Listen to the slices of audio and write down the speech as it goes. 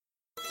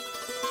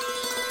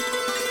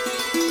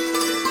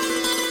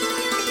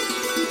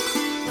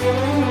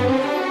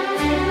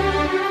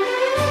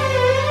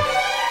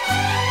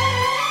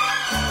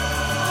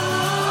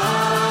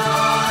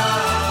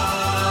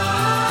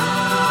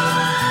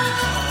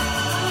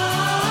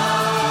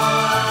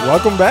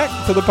Welcome back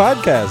to the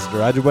podcast,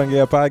 Raju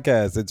Bangia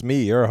Podcast. It's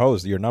me, your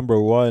host, your number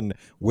one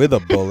with a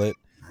bullet,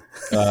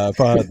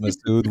 Fahad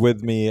Masood.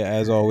 With me,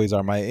 as always,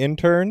 are my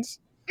interns,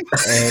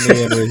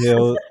 Annie and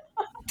Rahil.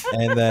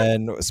 And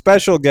then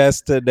special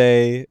guest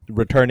today,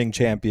 returning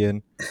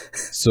champion,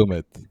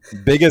 Sumit.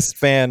 Biggest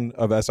fan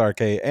of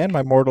SRK and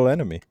my mortal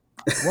enemy.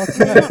 Welcome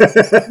back.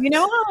 You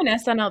know how in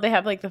SNL they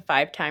have like the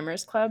 5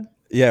 Timers Club?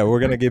 Yeah, we're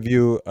going to give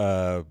you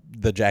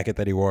the jacket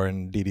that he wore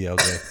in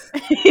DDLJ.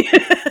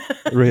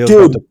 Rahil's Dude.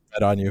 about to put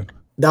that on you.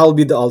 That would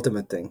be the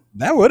ultimate thing.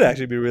 That would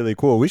actually be really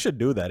cool. We should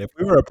do that. If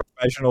we were a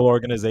professional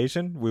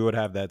organization, we would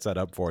have that set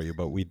up for you,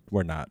 but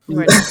we're not.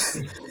 We're not.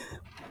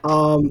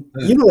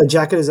 You know, the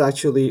jacket is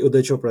actually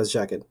Uday Chopra's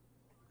jacket.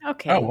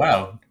 Okay. Oh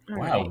wow! All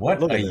Wow, right. what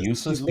Look a at this.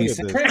 useless Look piece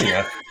at of this.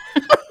 trivia!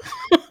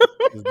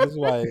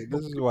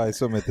 This is why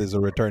Sumit is a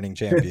returning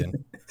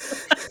champion.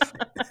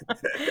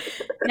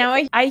 Now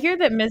I hear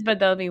that Misbah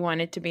Delby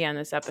wanted to be on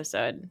this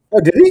episode. Oh,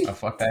 did he? Oh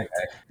fuck that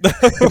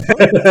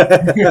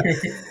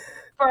guy!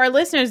 For our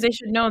listeners, they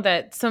should know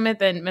that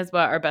Sumit and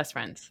Misbah are best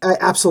friends. I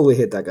absolutely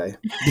hate that guy.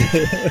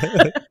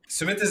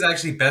 Sumit is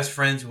actually best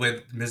friends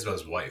with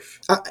Misbah's wife.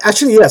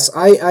 Actually, yes,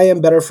 I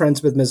am better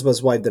friends with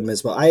Misbah's wife than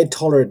Misbah. I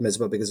tolerate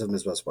Misbah because of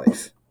Misbah's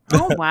wife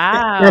Oh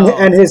wow!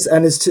 and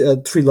his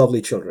 3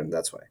 lovely children.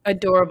 That's why.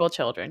 Adorable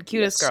children,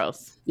 cutest Yes.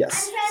 girls.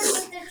 Yes, Friends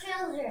with the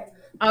children.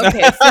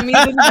 Okay,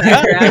 Sumit's in the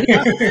background.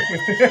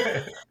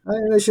 I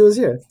didn't know she was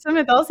here.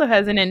 Sumit also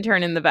has an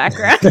intern in the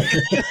background.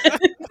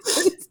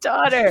 His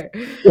daughter.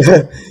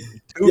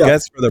 Two Yeah.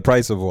 guests for the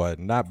price of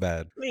one. Not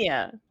bad.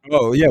 Yeah.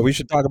 Oh, yeah, we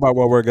should talk about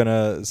what we're going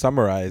to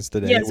summarize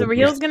today. Yeah. So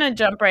Rahil's gonna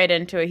jump right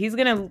into it. He's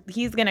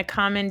gonna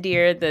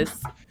commandeer this.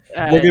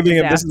 We're giving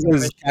him, this is disaster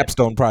his over-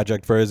 capstone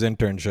project for his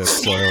internship.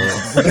 So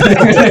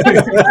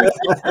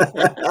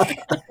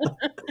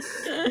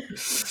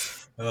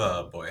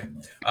Oh boy.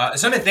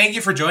 Sumit, thank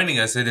you for joining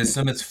us. It is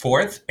Sumit's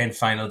 4th and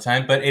final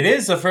time, but it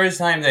is the first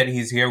time that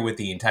he's here with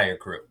the entire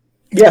crew.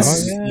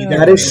 Yes, Oh, yeah.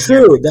 that is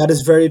true. That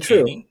is very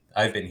true. Annie,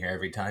 I've been here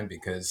every time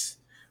because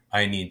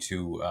I need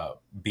to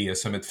be a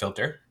Sumit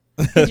filter.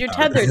 'Cause you're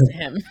tethered to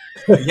him.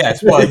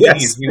 Yes, well,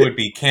 Yes. he would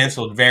be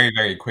canceled very,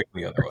 very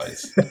quickly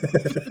otherwise.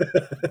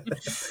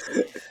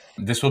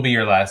 This will be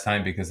your last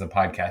time because the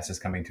podcast is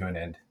coming to an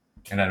end,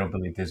 and I don't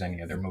believe there's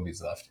any other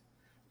movies left.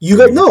 You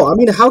guys know. I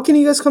mean, how can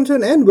you guys come to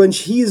an end when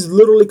he's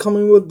literally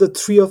coming with the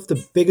 3 of the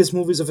biggest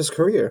movies of his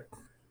career?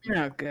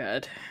 Oh,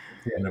 good.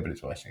 Yeah,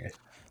 nobody's watching it.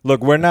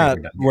 look, we're not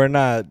we're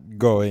done.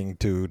 going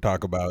to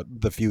talk about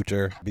the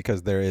future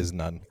because there is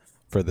none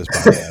for this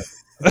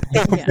podcast.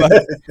 Yeah.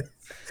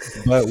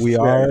 But we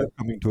are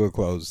coming to a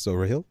close. So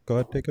Rahil, go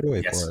ahead, take it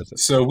away Yes. for us.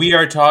 So we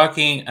are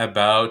talking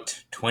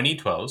about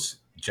 2012's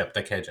Jab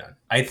Tak Hai Jaan.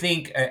 I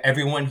think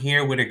everyone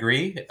here would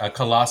agree, a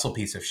colossal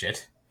piece of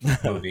shit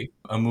movie.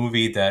 A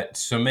movie that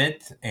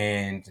Sumit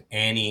and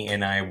Annie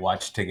and I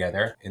watched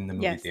together in the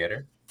movie Yes.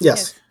 theater.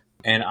 Yes.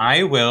 And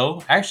I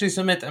will, actually,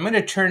 Sumit, I'm going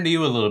to turn to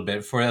you a little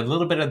bit for a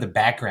little bit of the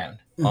background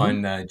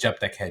on Jab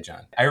Tak Hai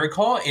Jaan. I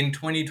recall in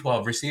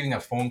 2012 receiving a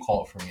phone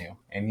call from you,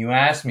 and you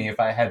asked me if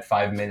I had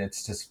 5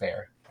 minutes to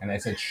spare. And I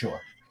said,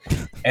 sure.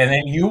 And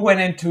then you went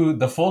into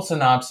the full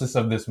synopsis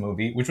of this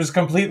movie, which was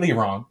completely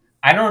wrong.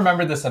 I don't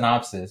remember the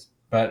synopsis,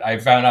 but I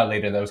found out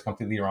later that was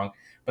completely wrong.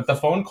 But the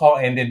phone call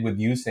ended with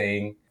you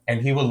saying,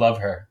 and he will love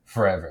her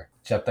forever.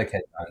 Jab Tak Hai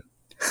Jaan.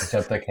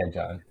 Jab Tak Hai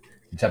Jaan.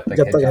 Jab Tak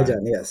Jab Hai Tak Hai Jaan.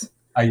 Jaan, yes.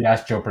 A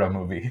Yash Chopra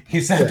movie.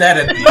 He said that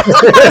at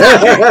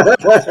the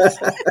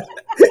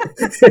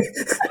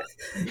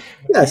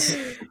Yes.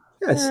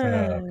 Yes.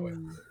 boy.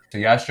 So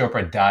Yash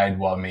Chopra died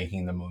while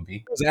making the movie.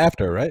 It was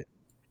after, right?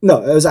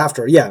 No, it was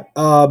after. Yeah.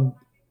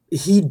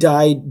 He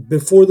died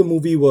before the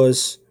movie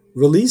was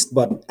released,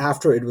 but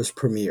after it was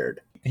premiered.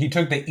 He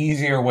took the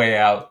easier way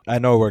out. I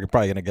know we're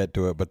probably going to get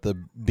to it, but the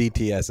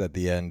BTS at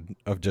the end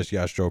of just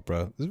Yash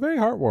Chopra is very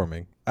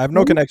heartwarming. I have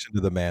no connection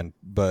to the man,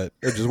 but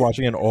just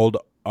watching an old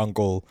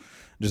uncle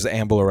just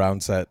amble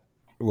around set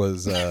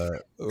was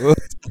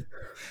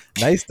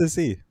nice to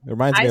see. It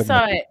reminds me I of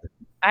saw my- it.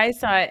 I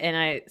saw it and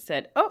I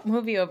said, "Oh,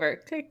 movie over."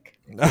 Click.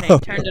 And I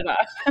turned it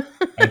off.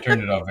 I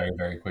turned it off very,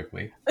 very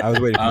quickly. I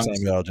was waiting for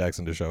Samuel L.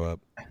 Jackson to show up.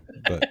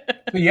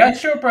 But But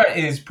Yash Chopra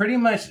is pretty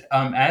much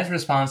as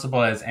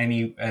responsible as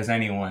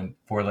anyone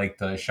for like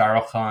the Shah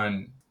Rukh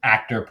Khan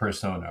actor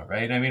persona,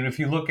 right? I mean, if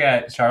you look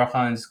at Shah Rukh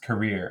Khan's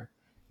career,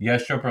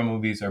 Yash Chopra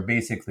movies are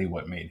basically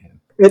what made him.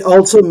 It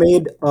also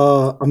made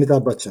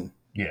Amitabh Bachchan.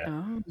 Yeah.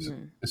 Oh.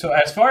 So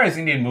as far as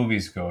Indian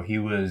movies go, he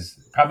was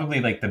probably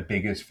like the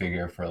biggest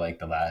figure for like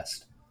the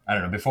last, I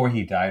don't know, before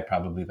he died,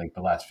 probably like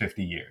the last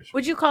 50 years.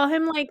 Would you call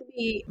him like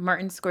the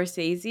Martin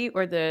Scorsese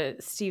or the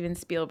Steven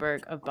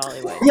Spielberg of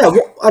Bollywood? Yeah,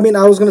 well, I mean,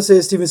 I was going to say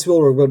Steven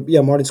Spielberg, but yeah,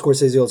 Martin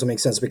Scorsese also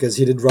makes sense because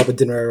he did Robert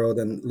De Niro,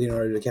 then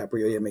Leonardo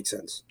DiCaprio. Yeah, it makes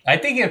sense. I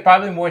think it's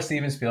probably more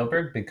Steven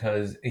Spielberg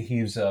because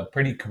he's a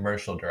pretty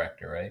commercial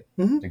director, right?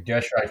 Mhm. The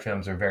Yash Raj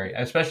films are very,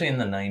 especially in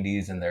the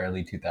 90s and the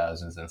early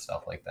 2000s and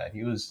stuff like that.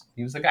 He was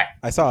the guy.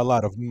 I saw a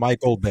lot of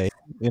Michael Bay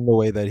in the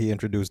way that he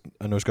introduced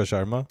Anushka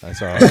Sharma. I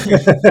saw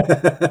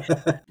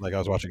Like I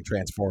was watching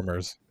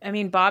Transformers. I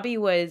mean, Bobby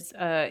was.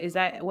 Is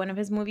that one of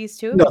his movies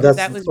too? No, Because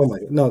that's that was. oh my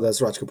no,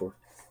 that's Raj Kapoor.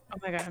 Oh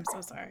my god, I'm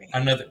so sorry.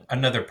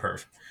 Another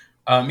perv.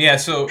 Yeah,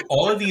 so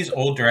all of these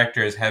old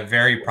directors have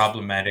very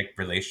problematic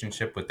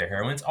relationship with their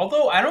heroines.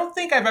 Although I don't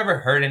think I've ever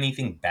heard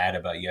anything bad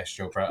about Yash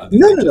Chopra other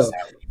No, than no, just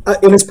no. how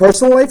In his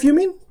personal life, you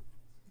mean?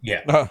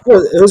 yeah.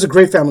 Well, it was a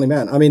great family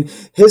man. I mean,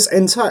 his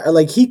entire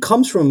like he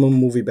comes from a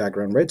movie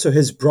background, right? So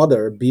his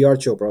brother B.R.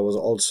 Chopra was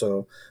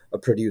also a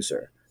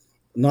producer,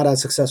 not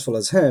as successful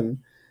as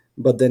him,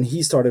 but then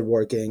he started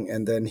working,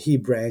 and then he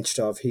branched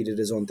off. He did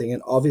his own thing,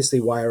 and obviously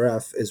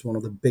YRF is one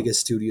of the biggest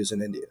studios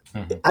in India.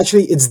 Mhm.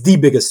 Actually, it's the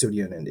biggest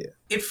studio in India.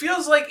 It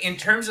feels like in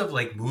terms of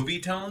like movie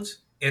tones,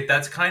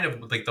 that's kind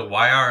of like the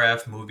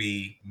YRF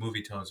movie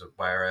tones of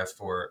YRF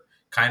for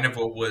kind of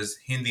what was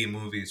Hindi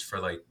movies for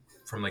like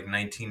from like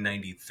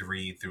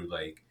 1993 through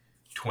like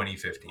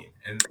 2015.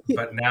 And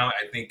but now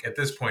I think at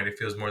this point it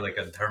feels more like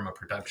a Dharma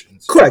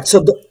Productions. Correct.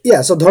 So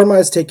yeah, so Dharma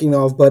is taking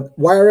off, but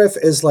YRF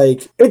is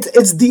like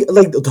it's the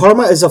like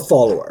Dharma is a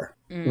follower.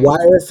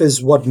 YRF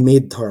is what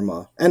made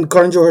Dharma, and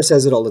Karan Johar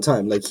says it all the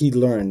time. Like he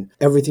learned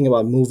everything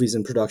about movies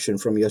and production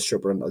from Yash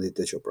Chopra and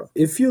Aditya Chopra.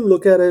 If you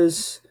look at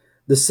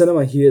the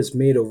cinema he has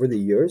made over the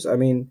years, I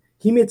mean,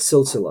 he made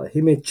Silsila,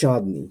 he made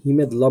Chandni, he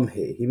made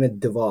Lamhe, he made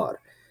Diwar,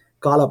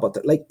 Kala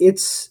Patthar. Like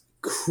it's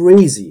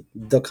crazy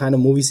the kind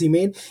of movies he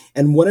made.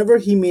 And whenever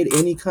he made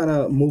any kind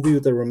of movie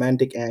with a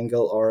romantic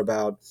angle or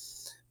about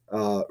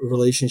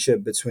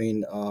relationship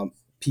between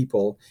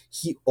people,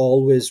 he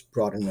always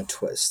brought in a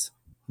twist.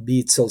 Be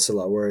it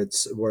Silsila, where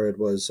it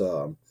was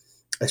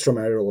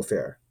extramarital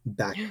affair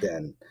back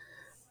then.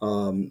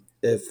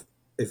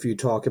 If you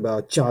talk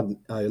about Chand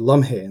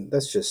Lamhe,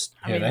 that's just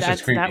I Yeah, mean, that's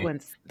just that creepy.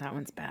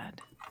 one's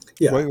bad.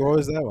 yeah. Wait, what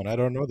was that one? I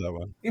don't know that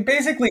one. He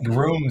basically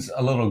grooms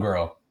a little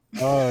girl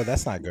Oh,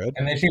 that's not good.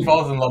 and then she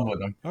falls in love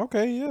with him.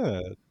 Okay,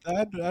 yeah.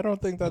 I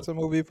don't think that's a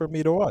movie for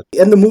me to watch.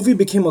 And the movie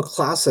became a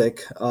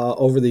classic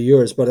over the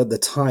years, but at the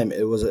time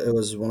it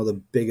was one of the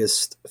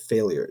biggest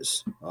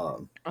failures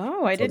Oh,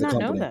 I for did the not know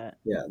company. that.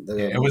 Yeah,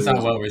 It was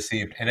not well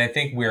received, and I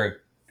think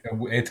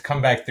it's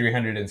come back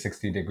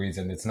 360 degrees,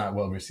 and it's not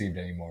well received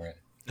anymore.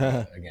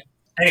 Again,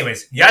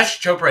 anyways, Yash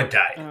Chopra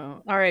died.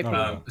 Oh, R.I.P.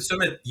 Oh.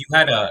 Sumit, you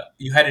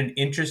had an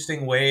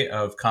interesting way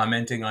of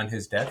commenting on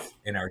his death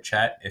in our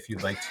chat. If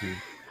you'd like to,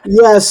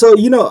 Yeah, so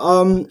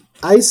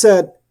I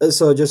said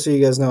so. Just so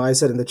you guys know, I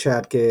said in the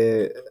chat,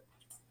 ke,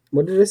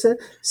 what did I say?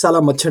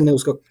 Sala machhar ne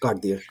usko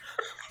kaat diya.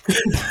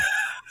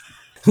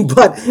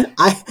 But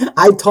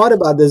I thought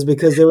about this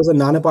because there was a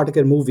Nana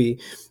Patekar movie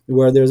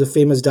where there's a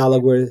famous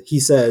dialogue where he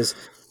says,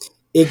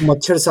 "एक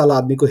मच्छर साला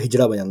आदमी को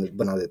हिजड़ा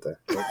बना देता है."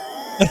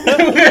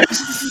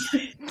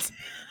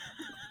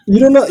 You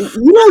don't know,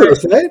 you know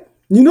this, right?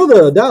 You know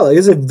the dialogue.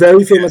 It's a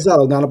very famous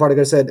dialogue. Nana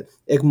Patekar said,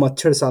 "एक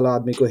मच्छर साला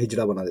आदमी को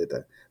हिजड़ा बना देता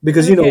है."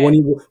 Because you know Okay.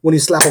 when you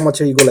slap a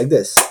machhar, you go like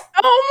this,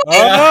 Oh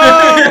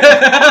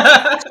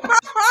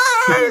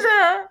my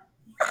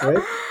god!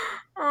 right?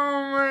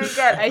 Oh my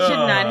god! I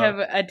should not have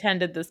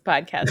attended this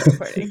podcast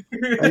recording.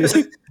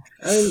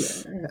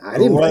 I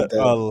didn't write What a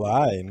the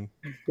line.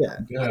 yeah,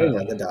 I didn't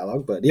write the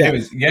dialogue, but yeah. yeah, It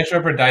was Yash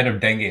Chopra died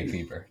of dengue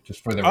fever.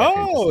 Just for the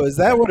record. Oh, is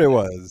that what it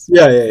was?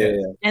 yeah.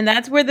 And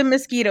that's where the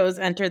mosquitoes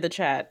enter the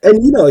chat. And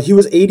he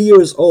was 80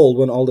 years old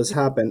when all this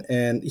happened,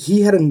 and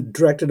he hadn't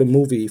directed a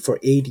movie for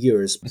 8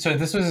 years. So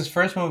this was his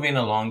first movie in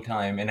a long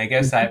time, and I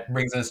guess that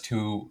brings us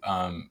to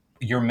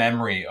your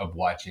memory of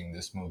watching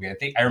this movie.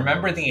 I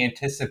remember the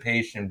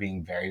anticipation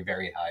being very,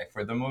 very high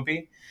for the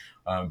movie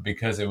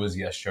because it was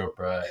Yash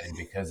Chopra and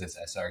because it's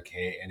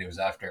SRK, and it was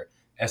after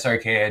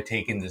SRK had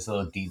taken this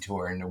little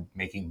detour into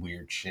making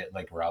weird shit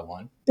like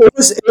Rawan. It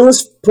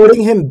was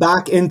putting him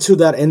back into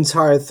that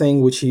entire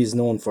thing which he's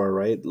known for,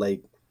 right?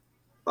 Like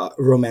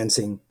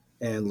romancing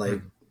and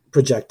like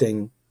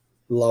projecting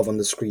love on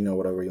the screen or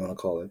whatever you want to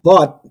call it.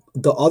 But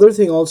the other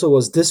thing also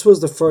was this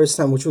was the first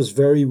time, which was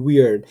very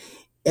weird,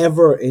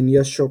 ever in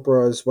Yash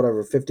Chopra's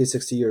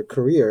 50-60 year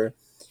career,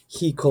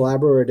 he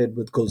collaborated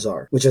with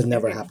Gulzar, which has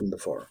never happened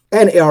before,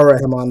 and A.R.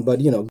 Rahman. But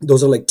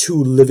those are like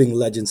two living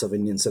legends of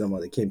Indian cinema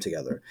that came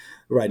together,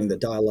 writing the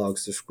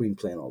dialogues, the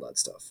screenplay, and all that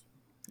stuff.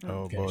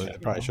 Oh Okay, boy, shit. I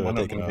probably should have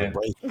One of taken them a did.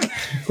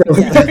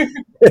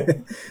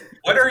 break.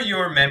 What are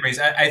your memories?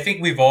 I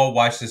think we've all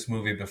watched this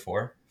movie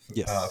before.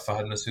 Yes.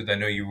 Fahad Masood, I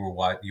know you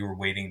were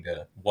waiting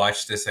to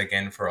watch this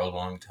again for a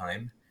long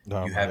time.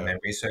 Oh You my have God.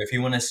 memories. So if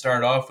you want to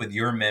start off with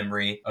your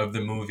memory of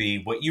the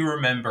movie, what you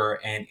remember,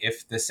 and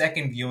if the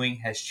second viewing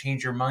has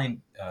changed your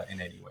mind in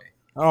any way.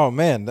 Oh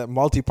man, that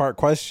multi-part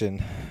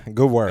question.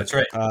 Good work. That's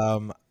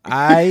right.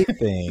 I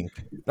think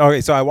okay,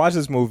 so I watched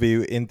this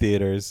movie in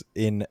theaters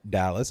in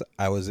Dallas.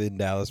 I was in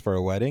Dallas for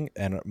a wedding,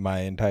 and my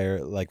entire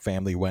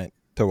family went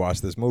to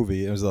watch this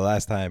movie. It was the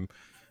last time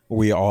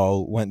we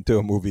all went to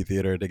a movie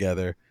theater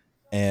together,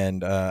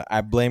 and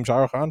I blame Shah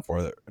Rukh Khan for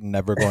it,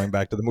 never going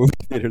back to the movie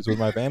theaters with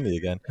my family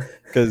again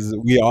because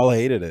we all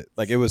hated it.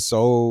 Like it was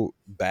so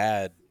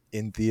bad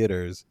in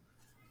theaters.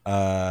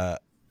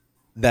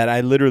 That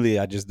I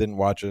just didn't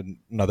watch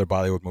another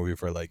Bollywood movie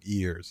for like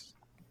years.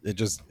 It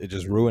just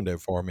ruined it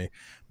for me.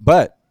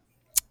 But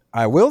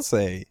I will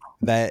say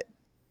that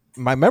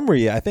my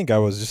memory, I think I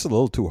was just a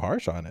little too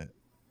harsh on it.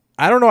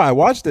 I don't know. I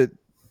watched it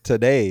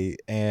today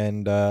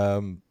and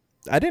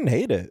I didn't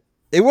hate it.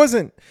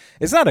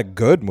 It's not a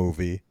good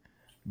movie,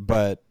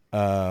 but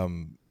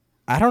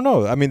I don't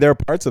know. I mean, there are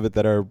parts of it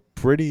that are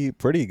pretty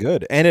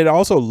good. And it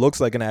also looks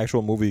like an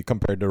actual movie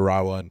compared to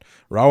Rawan.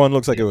 Rawan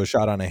looks like it was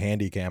shot on a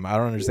handy cam. I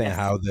don't understand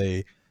how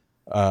they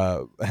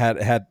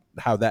had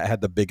how that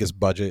had the biggest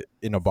budget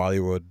in a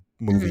Bollywood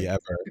movie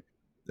ever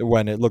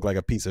when it looked like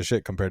a piece of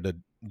shit compared to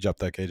Jab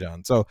Tak Hai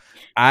Jaan. So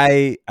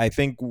I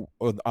think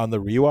on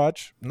the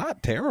rewatch,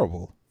 not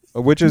terrible,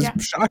 which is Yeah.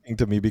 shocking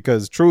to me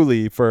because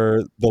truly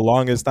for the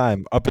longest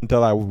time up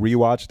until I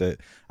rewatched it,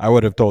 I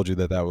would have told you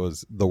that that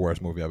was the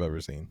worst movie I've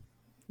ever seen.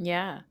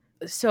 Yeah.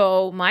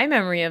 So my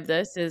memory of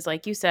this is,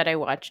 like you said, I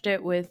watched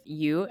it with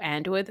you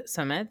and with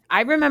Sumit.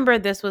 I remember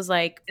this was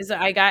like,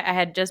 I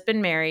had just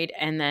been married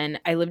and then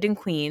I lived in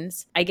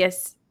Queens. I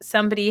guess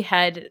somebody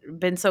had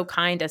been so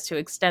kind as to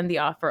extend the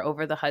offer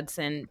over the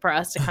Hudson for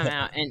us to come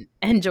out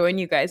and join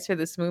you guys for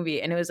this movie.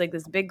 And it was like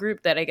this big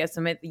group that I guess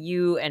Sumit,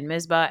 you and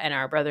Misbah and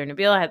our brother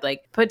Nabil had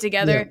like put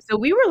together. Yeah. So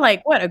we were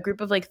like, what, a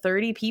group of like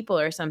 30 people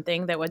or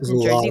something that went There's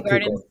to a lot Jersey of people.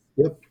 Gardens.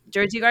 Yep.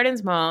 Jersey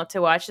Gardens Mall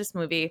to watch this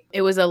movie.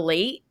 It was a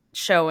late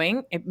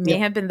showing. It may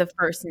have been the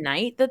first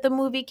night that the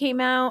movie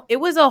came out. It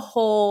was a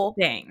whole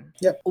thing.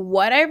 Yep.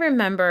 What I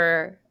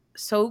remember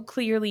so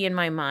clearly in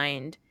my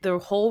mind, the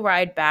whole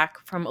ride back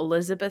from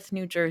Elizabeth,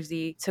 New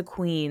Jersey to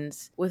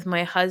Queens with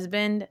my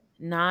husband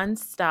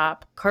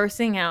nonstop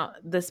cursing out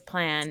this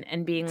plan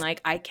and being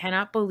like, I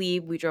cannot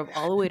believe we drove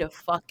all the way to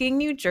fucking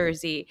New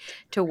Jersey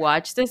to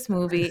watch this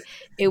movie.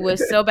 It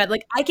was so bad.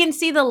 Like, I can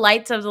see the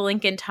lights of the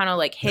Lincoln Tunnel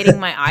like hitting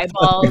my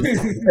eyeballs.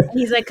 And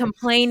he's like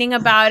complaining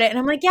about it. And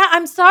I'm like, yeah,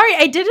 I'm sorry.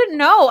 I didn't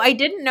know.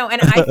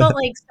 And I felt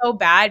like so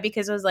bad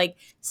because it was like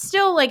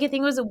still like I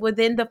think it was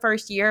within the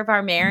first year of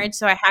our marriage.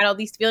 So I had all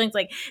these feelings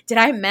like, did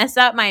I mess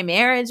up my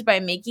marriage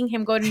by making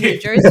him go to New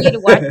Jersey to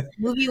watch a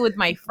movie with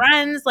my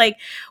friends? Like,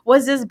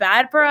 was this bad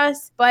for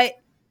us? But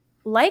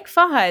like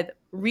Fahad,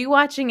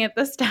 rewatching it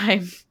this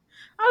time,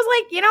 I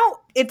was like,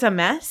 it's a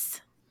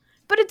mess,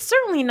 but it's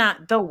certainly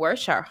not the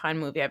worst Shah Rukh Khan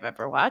movie I've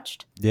ever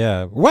watched.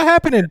 Yeah. What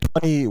happened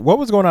what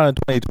was going on in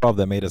 2012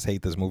 that made us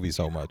hate this movie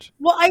so much?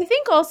 Well, I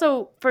think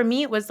also for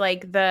me, it was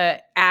like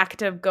the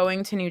act of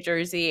going to New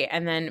Jersey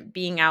and then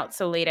being out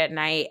so late at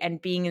night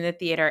and being in the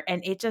theater.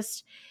 And it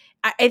just,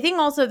 I think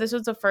also this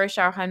was the first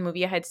Shah Rukh Khan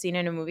movie I had seen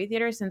in a movie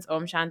theater since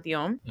Om Shanti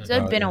Om. So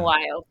it had been a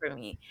while for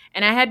me.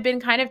 And I had been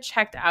kind of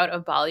checked out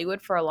of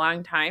Bollywood for a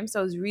long time. So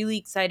I was really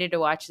excited to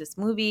watch this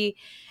movie.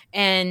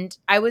 And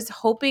I was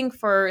hoping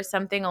for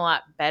something a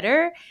lot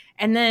better.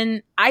 And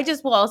then I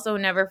just will also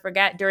never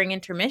forget during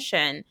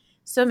intermission,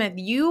 Sumit,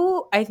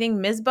 I think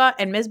Misbah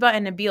and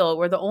Nabil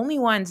were the only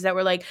ones that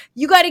were like,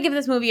 you got to give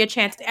this movie a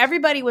chance.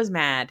 Everybody was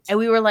mad. And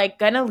we were like,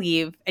 gonna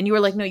leave. And you were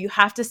like, no, you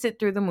have to sit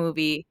through the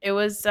movie. It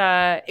was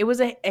a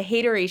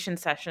hateration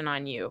session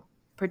on you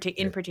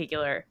in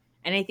particular.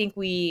 And I think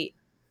we,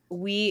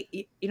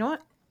 you know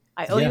what?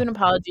 I owe you an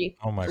apology.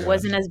 Oh my It gosh.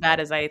 wasn't as bad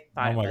as I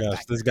thought. Oh my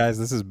gosh.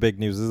 This is big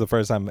news. This is the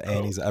first time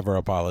Annie's ever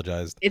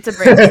apologized. It's a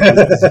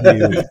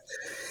break.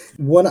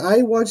 When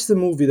I watched the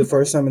movie the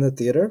first time in the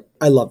theater,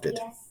 I loved it.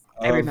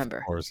 I remember.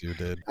 Of course you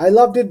did. I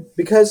loved it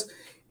because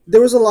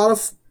there was a lot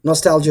of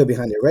nostalgia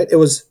behind it, right? It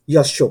was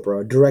Yash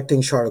Chopra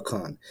directing Shah Rukh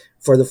Khan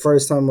for the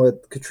first time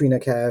with Katrina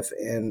Kaif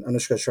and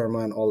Anushka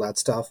Sharma and all that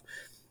stuff.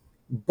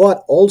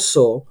 But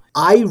also,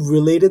 I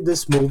related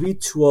this movie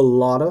to a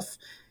lot of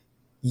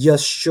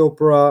Yash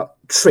Chopra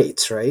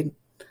traits, right?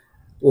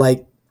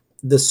 Like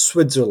the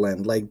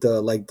Switzerland, like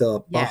the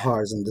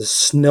Bahars and the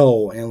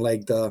snow, and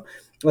like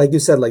you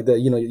said, like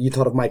you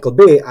thought of Michael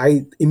Bay.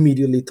 I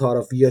immediately thought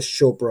of Yash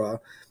Chopra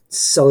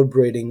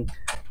celebrating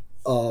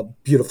a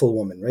beautiful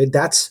woman, right?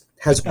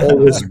 Has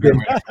always been.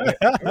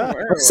 I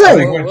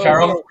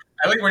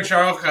like when Shah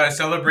Rukh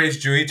celebrates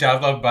Juhi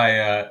Chawla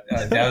by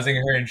dousing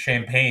her in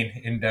champagne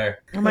in there.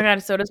 Oh my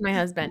God, so does my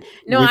husband.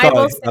 No, I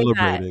will say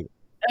that.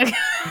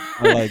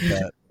 I like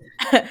that.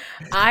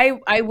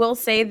 I will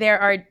say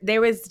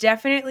there was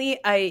definitely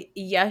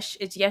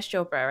it's Yash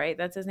Chopra, right?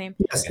 That's his name?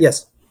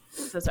 Yes.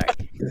 So sorry.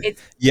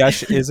 It's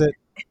Yash, is it?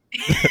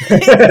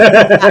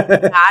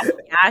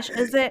 Yash,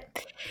 is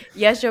it?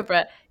 Yash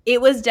Chopra. It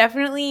was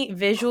definitely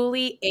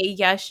visually a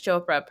Yash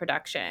Chopra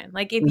production.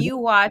 Like if you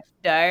watched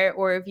Dar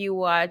or if you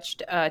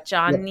watched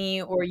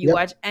Chandni or you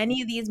watch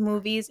any of these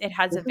movies, it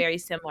has a very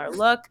similar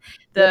look.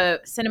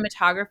 The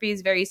cinematography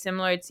is very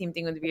similar. It's the same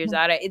thing with Veer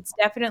Zada. It's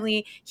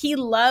definitely, he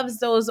loves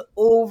those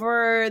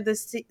over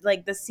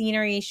the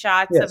scenery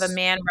shots of a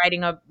man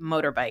riding a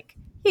motorbike.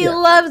 He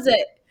loves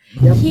it.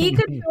 He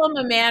could film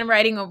a man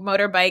riding a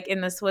motorbike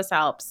in the Swiss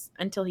Alps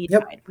until he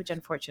died, which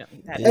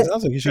unfortunately that is.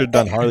 Sounds like he should have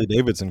done Harley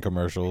Davidson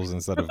commercials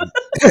instead of.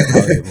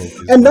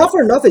 And not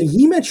for nothing,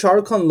 he made Shah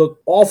Rukh Khan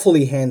look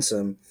awfully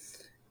handsome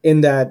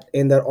in that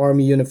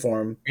army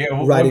uniform,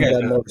 riding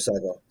that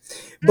motorcycle.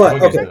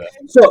 But okay,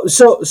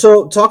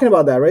 so talking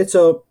about that, right?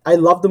 So I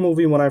loved the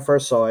movie when I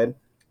first saw it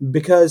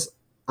because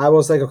I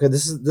was like, okay,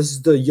 this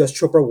is the Yash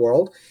Chopra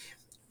world.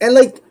 And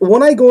like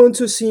when I go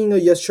into seeing a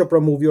Yash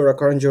Chopra movie or a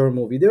Karan Johar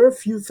movie, there are a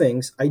few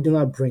things I do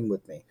not bring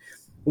with me.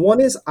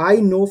 One is I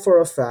know for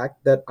a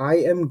fact that I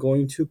am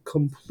going to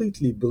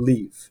completely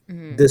believe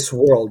Mhm. this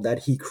world that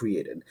he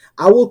created.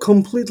 I will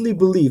completely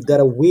believe that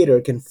a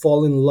waiter can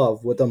fall in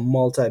love with a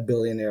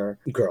multi-billionaire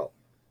girl.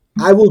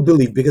 I will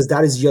believe because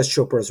that is Yash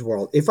Chopra's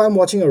world. If I'm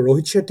watching a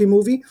Rohit Shetty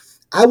movie,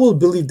 I will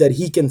believe that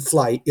he can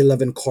fly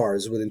 11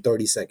 cars within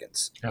 30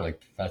 seconds. Yeah,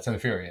 like Fast and the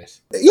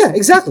Furious. Yeah,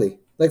 exactly.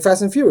 Like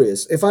Fast and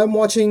Furious. If I'm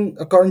watching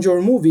a Karan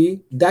Johar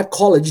movie, that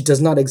college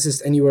does not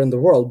exist anywhere in the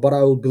world, but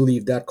I will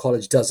believe that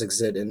college does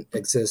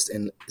exist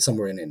in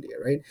somewhere in India,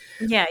 right?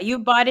 Yeah, you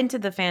bought into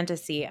the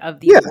fantasy of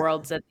these Yeah.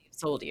 worlds that they've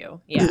sold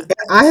you. Yeah.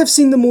 I have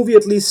seen the movie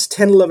at least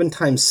 10, 11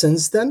 times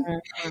since then. Oh my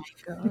god.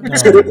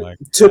 To Oh the, my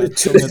to the, god,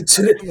 to the, Sumit,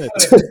 to the, Sumit,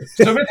 to the,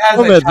 Sumit has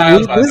a Sumit,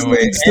 child, by this the way,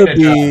 needs and to a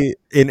job. be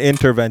an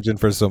intervention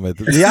for Sumit.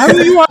 Yeah, I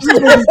mean, you watched this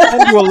movie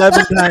 10 to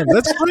 11 times.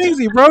 That's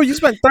crazy, bro. You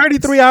spent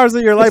 33 hours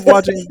of your life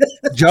watching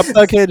Jab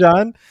Tak Hai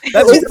Jaan.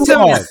 That's Over too 10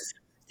 long.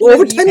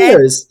 over You 10 add-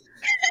 years.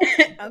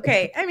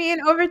 Okay, I mean,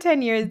 over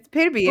 10 years,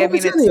 Pidby, I Over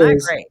mean, 10 it's not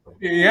years. great.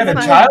 You had a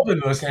Fine. child in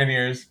those 10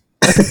 years.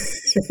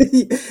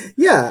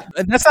 Yeah,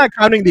 And that's not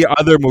counting the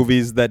other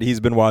movies that he's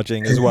been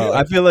watching as well.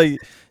 I feel like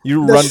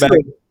you that's run back.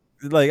 true.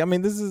 Like, I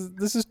mean, this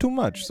is too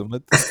much.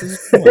 Sumit. This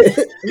is too much.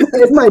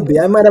 It might be.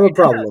 I might have a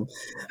problem.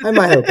 I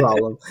might have a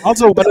problem.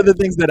 Also, one of the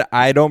things that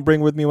I don't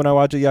bring with me when I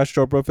watch a Yash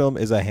Chopra film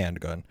is a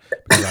handgun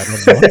because I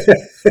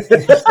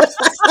don't know.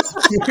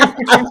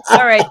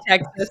 All right,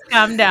 Texas,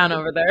 calm down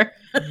over there.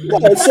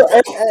 Yeah, so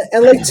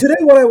and like today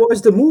when I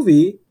watched the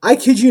movie, I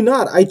kid you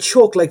not, I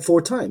choked like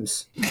 4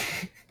 times.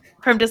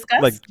 From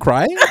disgust? Like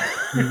crying?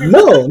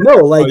 No,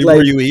 Were like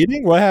you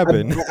eating? What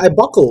happened? I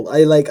buckled.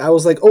 I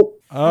was like, oh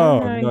Oh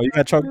my no, you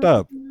got choked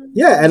up.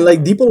 yeah, and like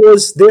Deeple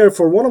was there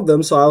for one of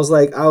them, so I was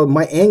like,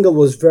 my angle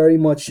was very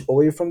much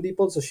away from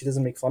Deeple, so she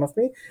doesn't make fun of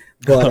me.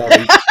 But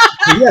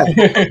yeah,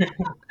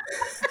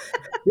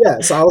 yeah.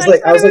 So I was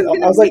like,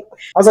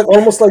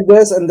 almost like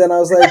this, and then I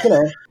was like,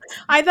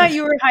 I thought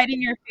you were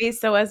hiding your face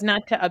so as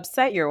not to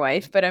upset your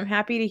wife, but I'm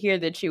happy to hear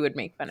that she would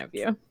make fun of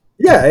you.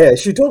 yeah,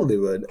 she totally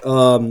would.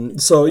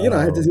 So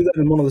I had to do that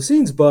in one of the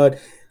scenes, but.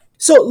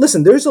 So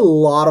listen, there's a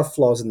lot of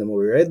flaws in the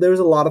movie, right? There's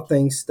a lot of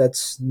things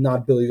that's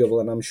not believable,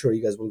 and I'm sure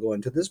you guys will go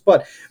into this.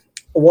 But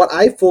what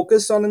I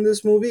focus on in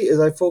this movie is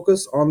I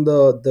focus on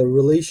the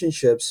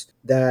relationships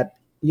that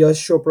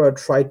Yash Chopra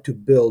tried to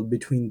build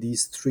between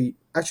these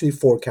actually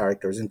four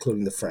characters,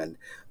 including the friend.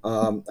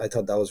 I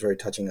thought that was very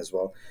touching as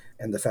well,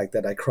 and the fact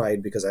that I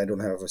cried because I don't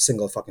have a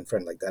single fucking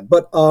friend like that.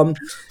 But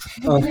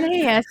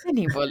नहीं, ऐसे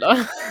नहीं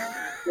बोलो.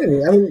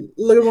 anyway, I mean,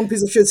 look at one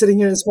piece of shit sitting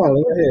here and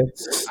smiling right here.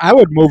 I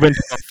would move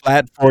into a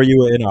flat for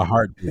you in a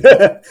heartbeat.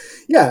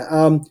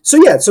 Yeah.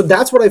 So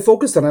that's what I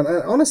focused on. And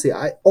honestly,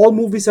 all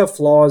movies have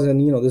flaws,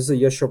 and this is a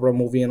Yash Chopra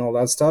movie and all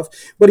that stuff.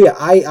 But yeah,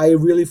 I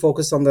really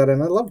focused on that,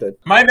 and I loved it.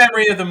 My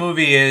memory of the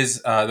movie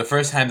is the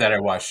first time that I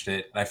watched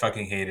it, I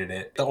fucking hated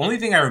it. The only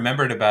thing I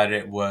remembered about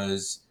it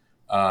was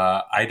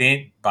I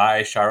didn't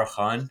buy Shah Rukh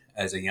Khan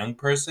as a young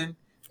person,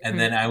 and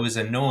then I was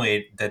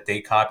annoyed that they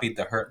copied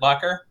the Hurt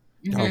Locker,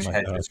 Oh which my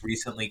had God. just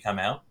recently come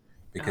out,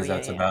 because yeah,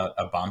 that's yeah. about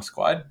a bomb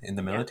squad in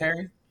the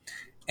military.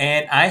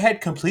 And I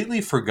had completely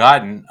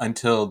forgotten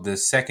until the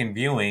second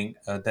viewing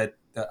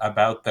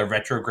about the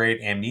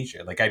retrograde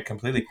amnesia. Like I'd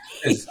completely,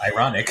 it's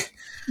ironic.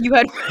 You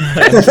had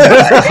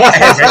I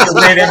had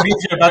retrograde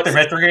amnesia about the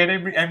retrograde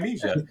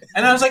amnesia.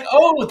 And I was like,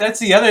 oh, that's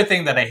the other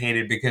thing that I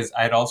hated, because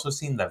I'd also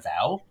seen The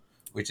Vow,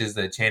 which is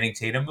the Channing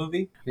Tatum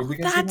movie. Did we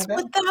guys see That's The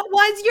Vow? what that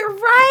was. You're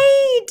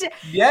right.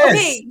 Yes.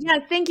 Okay, yeah,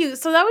 thank you.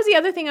 So that was the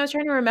other thing I was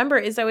trying to remember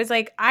is I was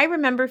like, I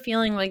remember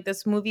feeling like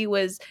this movie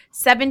was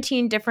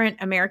 17 different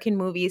American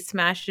movies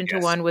smashed into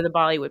Yes. one with a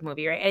Bollywood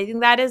movie, right? I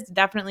think that is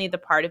definitely the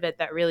part of it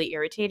that really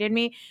irritated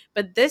me.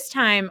 But this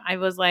time I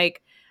was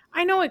like,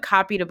 I know it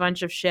copied a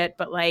bunch of shit,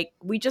 but like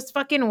we just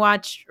fucking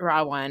watched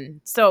Rawan.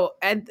 So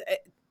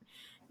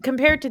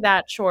compared to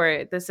that,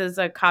 sure, this is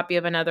a copy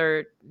of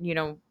another,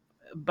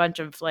 bunch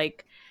of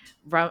like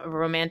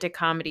romantic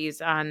comedies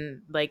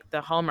on like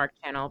the Hallmark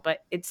Channel,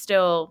 but it's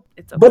okay.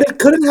 But it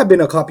couldn't have been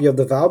a copy of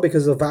The Vow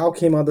because The Vow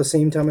came out the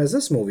same time as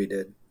this movie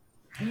did.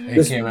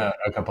 It came out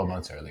a couple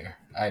months earlier.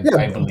 I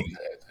believe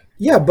that.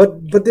 Yeah, but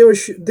they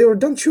were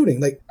done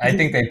shooting. Like, I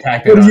think they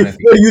tacked what it do on you at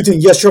the what do you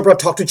think? Yash Chopra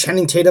talked to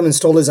Channing Tatum and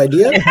stole his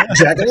idea?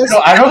 Jackass. No,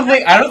 I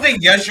don't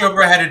think Yash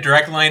Chopra had a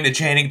direct line to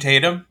Channing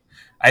Tatum.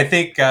 I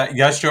think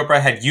Yash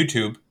Chopra had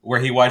YouTube where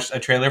he watched a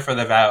trailer for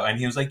The Vow and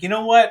he was like, you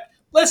know what?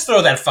 Let's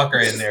throw that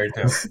fucker in there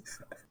too.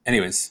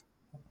 Anyways,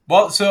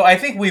 well, so I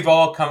think we've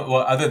all come.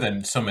 Well, other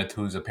than Sumit,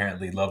 who's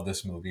apparently loved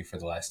this movie for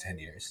the last 10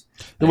 years.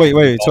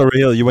 Wait. So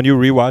Raheel, when you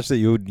rewatched it,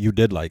 you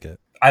did like it.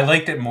 I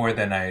liked it more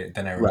than I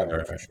remember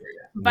Right. for sure.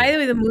 Yeah. By the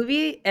way, the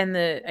movie and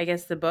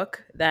the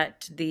book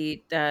that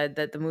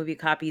the movie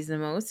copies the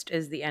most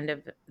is The End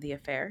of the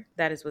Affair.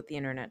 That is what the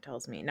internet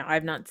tells me. Now,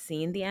 I've not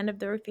seen The End of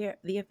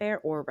the Affair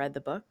or read the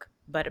book,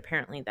 but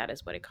apparently that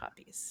is what it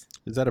copies.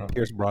 Is that a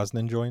Pierce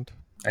Brosnan joint?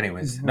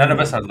 Anyways, none of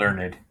us are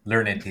learned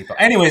people.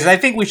 Anyways, I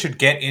think we should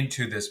get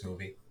into this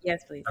movie.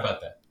 Yes, please. How about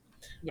that?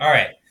 Yeah. All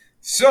right.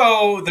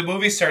 So the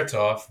movie starts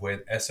off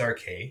with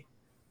SRK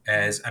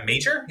as a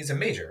major. He's a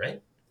major,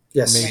 right?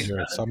 Yes.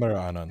 Major Samar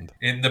Anand.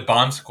 In the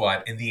bomb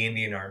squad in the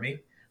Indian Army,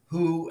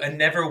 who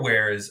never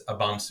wears a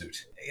bomb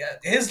suit.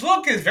 His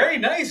look is very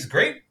nice.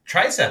 Great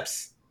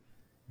triceps.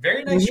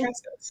 Very nice Mhm.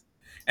 triceps.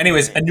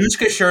 Anyways,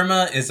 Anushka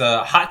Sharma is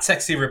a hot,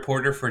 sexy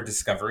reporter for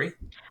Discovery.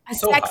 A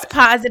So sex hot.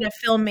 positive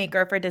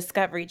filmmaker for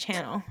Discovery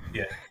Channel.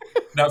 Yeah.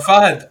 Now,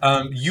 Fahad,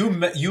 you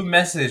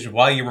messaged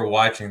while you were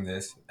watching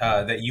this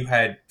that you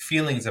had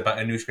feelings about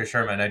Anushka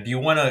Sharma. Now, do you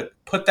want to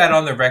put that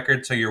on the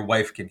record so your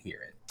wife can hear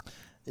it?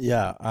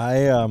 Yeah,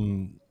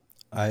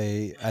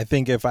 I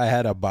think if I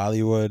had a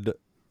Bollywood,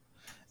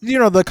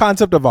 the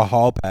concept of a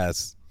hall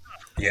pass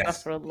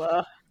Yes.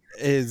 Astaghfirullah.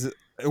 is.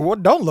 Well,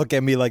 don't look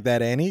at me like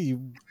that, Annie.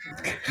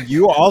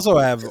 You also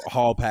have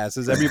hall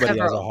passes. Everybody has a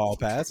Several. hall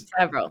pass.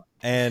 Several.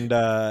 And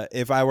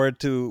if I were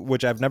to,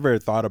 which I've never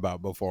thought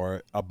about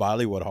before, a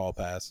Bollywood hall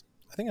pass,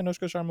 I think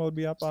Anushka Sharma would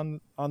be up on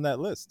that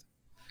list.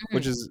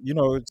 Which is,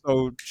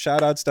 so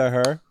shout outs to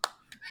her.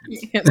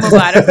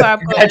 Mubarak Papa.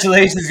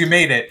 Congratulations, you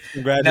made it. Now,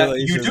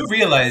 Congratulations. you do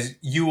realize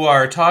you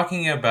are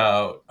talking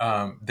about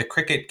the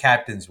cricket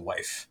captain's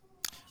wife.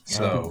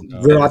 So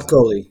Virat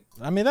Kohli.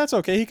 I mean, that's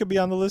okay. He could be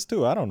on the list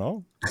too. I don't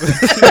know.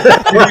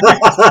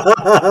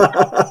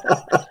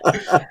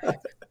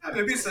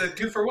 maybe it's a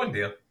 2-for-1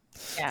 deal.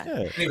 Yeah.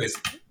 Yeah. Anyways,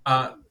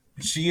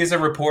 she is a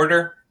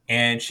reporter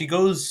and she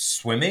goes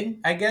swimming,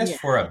 I guess, Yeah.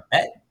 for a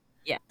bet.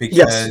 Yeah. Because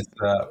Yes.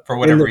 for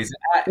whatever the- reason.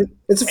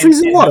 It's a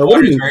freezing and water. The What do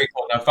water's you mean? very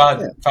cold. Now,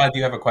 Fahad, do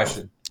you have a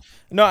question?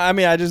 No, I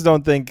mean, I just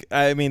don't think.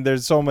 I mean,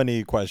 there's so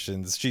many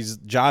questions. She's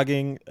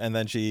jogging, and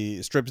then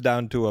she strips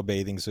down to a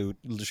bathing suit.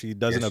 She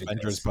does an Yes, she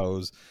Avengers does.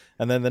 pose,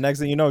 and then the next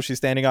thing you know, she's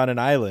standing on an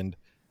island,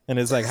 and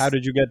it's like, how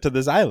did you get to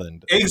this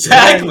island?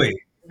 Exactly.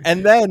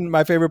 And then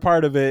my favorite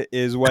part of it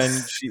is when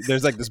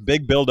there's like this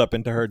big buildup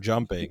into her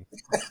jumping,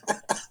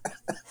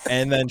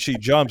 and then she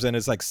jumps, and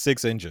it's like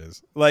 6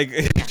 inches. Like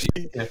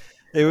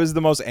it was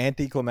the most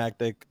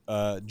anticlimactic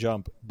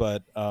jump,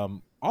 but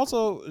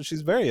also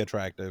she's very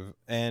attractive,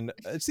 and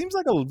it seems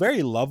like a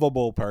very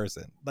lovable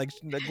person. Like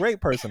a great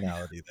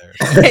personality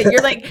there.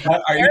 You're like,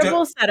 Are you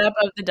terrible setup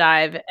of the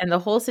dive, and the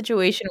whole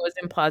situation was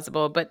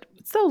implausible, but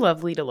so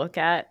lovely to look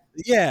at.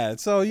 Yeah,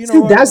 so you know See,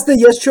 what? that's the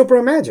Yes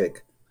Chopra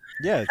magic.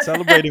 Yeah,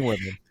 celebrating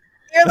women.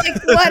 You're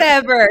like,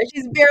 whatever.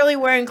 She's barely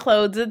wearing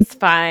clothes. It's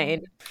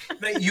fine.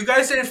 You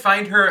guys didn't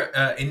find her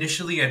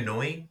initially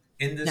annoying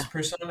in this No.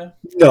 persona?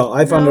 No,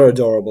 I found her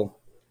adorable.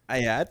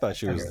 Yeah, I thought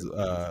she was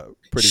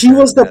pretty. She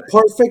was the charismatic.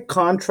 perfect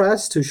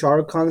contrast to Shah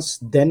Rukh Khan's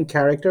then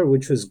character,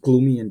 which was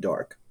gloomy and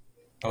dark.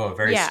 Oh,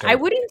 very Yeah, I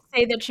stoic. wouldn't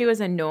say that she was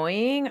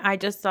annoying. I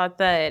just thought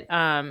that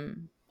I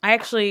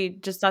actually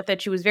just thought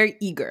that she was very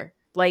eager.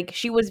 Like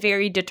she was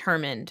very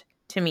determined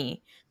to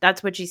me.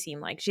 That's what she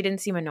seemed like. She didn't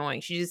seem annoying.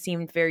 She just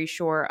seemed very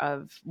sure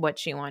of what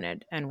she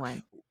wanted and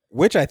when.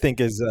 Which I think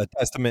is a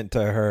testament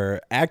to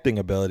her acting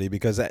ability,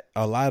 because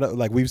a lot of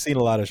we've seen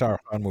a lot of Shah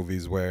Rukh Khan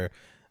movies where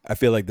I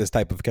feel like this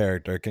type of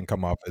character can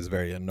come off as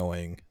very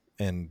annoying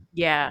and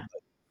Yeah,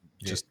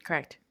 just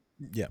correct.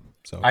 yeah.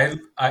 So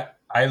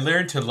I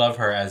learned to love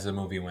her as the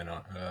movie went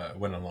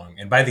along,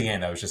 and by the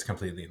end, I was just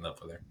completely in love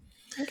with her.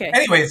 Okay.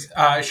 Anyways,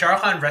 Shah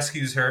Rukh Khan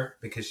rescues her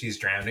because she's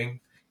drowning,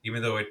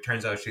 even though it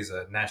turns out she's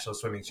a national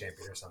swimming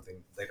champion or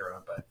something later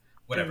on. But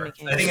whatever,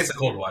 I think it's the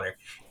cold water,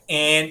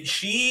 and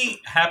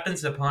she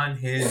happens upon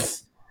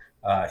his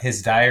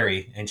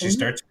diary, and she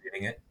starts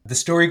reading it. The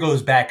story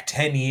goes back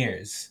 10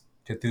 years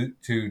to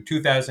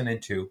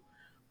 2002,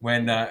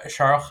 when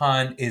Shah Rukh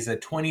Khan is a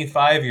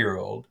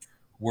 25-year-old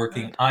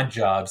working odd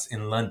jobs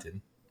in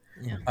London,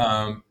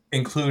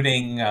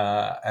 including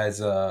as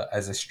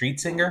a street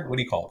singer. What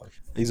do you call them?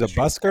 he's a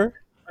busker,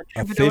 a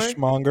Troubadour?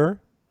 fishmonger.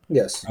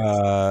 Yes.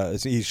 So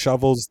he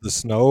shovels the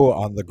snow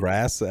on the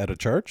grass at a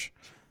church,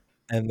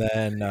 and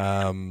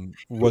then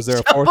was there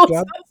a fourth Shovels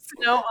job? the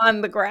snow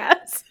on the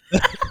grass.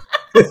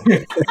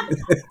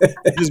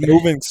 Just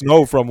moving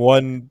snow from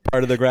one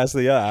part of the grass to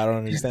the other. I don't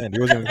understand. He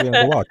wasn't even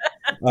clearing the walk.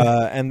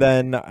 And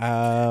then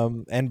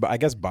and I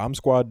guess bomb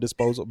squad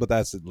disposal, but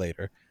that's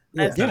later.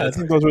 Yeah. Yeah, I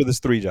think those were the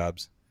 3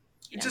 jobs.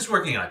 Just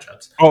working odd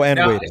jobs. Oh, and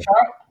Now,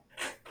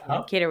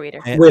 waiter. Cater waiter.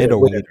 And Waiter, a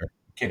waiter. waiter.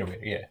 Kid away,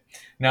 yeah.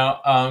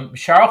 Now,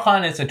 Shah Rukh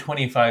Khan is a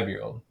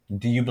 25-year-old.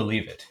 Do you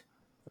believe it?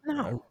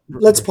 No.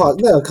 Let's pause.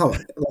 No, come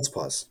on. Let's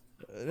pause.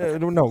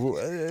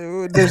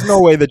 No, there's no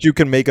way that you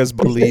can make us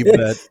believe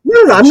that.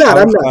 No, I'm not.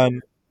 Shah I'm Rukh not.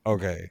 Khan-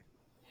 Okay.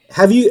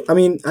 Have you? I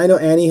mean, I know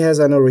Annie has.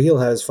 I know Raheel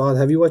has. Fahad,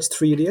 have you watched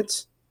Three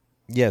Idiots?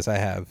 Yes, I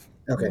have.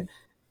 Okay,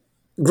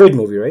 great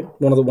movie, right?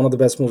 One of the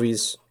best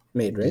movies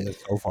made, right? Yes,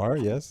 so far,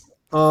 yes.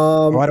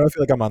 Um, Why do I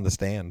feel like I'm on the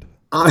stand?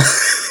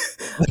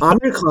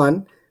 Amir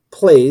Khan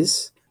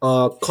plays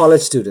a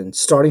college student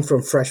starting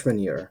from freshman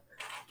year.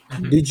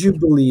 Did you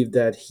believe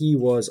that he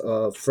was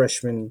a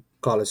freshman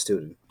college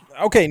student?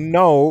 Okay,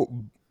 no,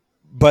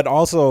 but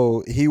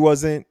also he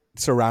wasn't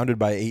surrounded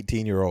by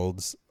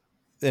 18-year-olds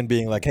and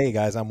being like, "Hey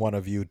guys, I'm one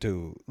of you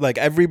too." Like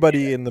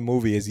everybody in the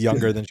movie is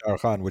younger than Shah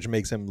Rukh Khan, which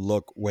makes him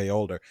look way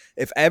older.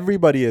 If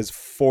everybody is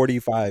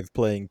 45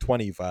 playing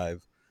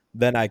 25,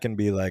 then I can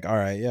be like, all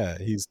right, yeah,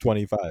 he's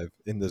 25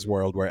 in this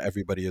world where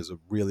everybody is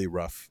really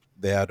rough.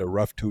 They had a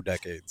rough 2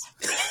 decades.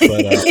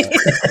 But Yeah,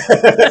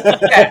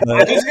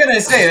 I was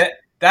gonna say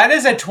that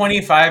is a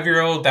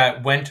 25-year-old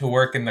that went to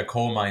work in the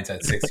coal mines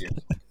at 6 years.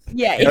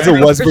 Yeah, it's I a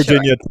mean, West for sure.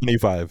 Virginia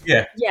 25.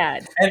 Yeah, Yeah,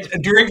 and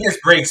during his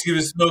breaks, he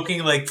was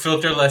smoking like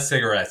filterless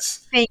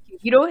cigarettes. thank you.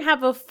 You don't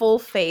have a full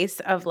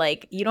face of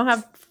like, you don't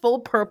have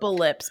full purple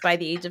lips by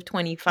the age of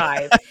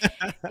 25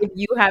 if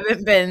you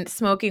haven't been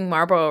smoking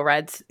Marlboro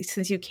Reds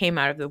since you came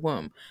out of the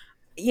womb.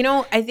 You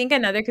know, I think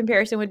another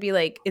comparison would be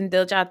like in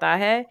Dil Chahta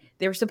Hai,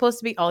 they were supposed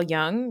to be all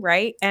young,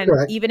 right? And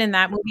Correct. even in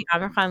that movie,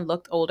 Amir Khan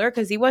looked older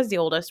because he was the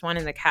oldest one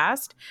in the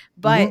cast,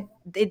 but Mhm.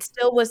 it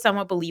still was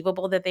somewhat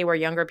believable that they were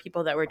younger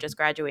people that were just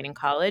graduating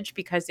college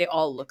because they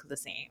all look the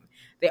same.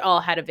 They all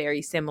had a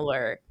very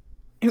similar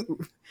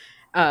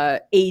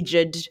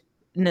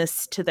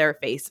agedness to their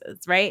faces,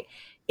 right?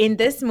 In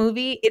this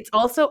movie, it's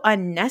also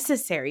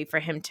unnecessary for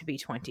him to be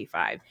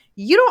 25.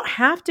 You don't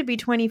have to be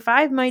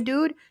 25, my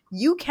dude.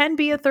 You can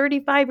be a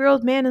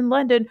 35-year-old man in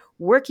London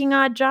working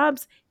odd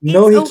jobs.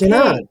 No, It's he okay.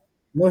 cannot.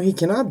 No, he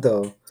cannot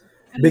though,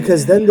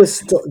 because then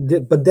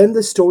but then the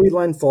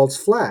storyline falls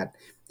flat.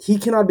 He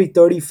cannot be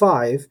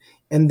 35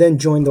 and then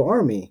join the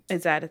army.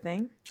 Is that a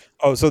thing?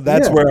 Oh, so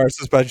that's Yeah. where our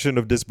suspension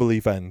of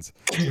disbelief ends.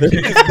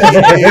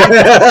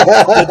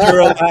 That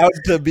you're allowed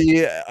to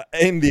be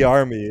in the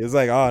army. It's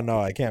like, oh no,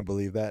 I can't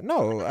believe that.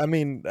 No, I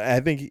mean, I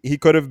think he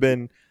could have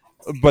been,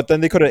 but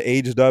then they could have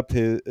aged up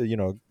his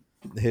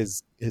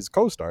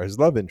co-star, his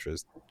love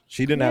interest.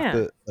 She didn't have Yeah.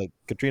 to, like,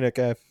 Katrina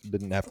Kaif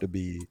didn't have to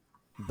be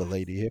the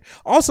lady here.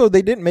 Also,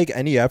 they didn't make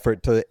any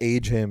effort to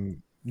age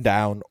him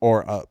down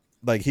or up.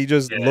 Like, he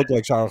just Yeah. looked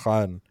like Shah Rukh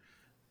Khan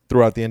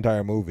throughout the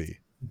entire movie.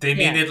 They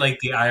Yeah. needed like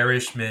the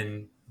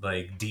Irishman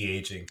like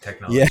de-aging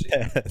technology.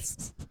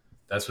 Yes.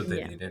 That's what they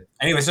Yeah. needed.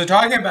 Anyway, so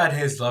talking about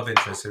his love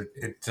interest,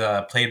 it's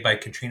played by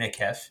Katrina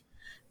Kaif.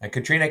 And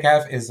Katrina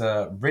Kaif is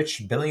a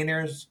rich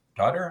billionaire's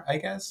daughter, I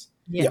guess.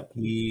 Yeah. Yep.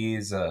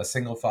 He's a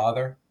single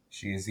father.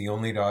 She's the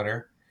only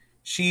daughter.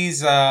 He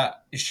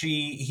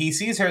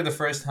sees her the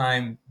first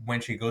time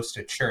when she goes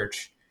to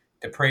church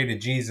to pray to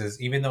Jesus,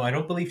 even though I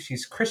don't believe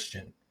she's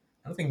Christian.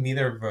 I don't think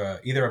either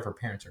of her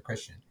parents are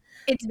Christian.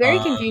 It's very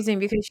Um, confusing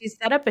because she's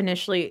set up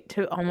initially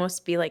to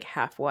almost be like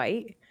half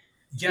white.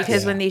 Yes.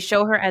 Because when they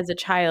show her as a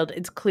child,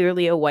 it's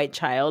clearly a white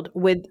child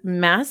with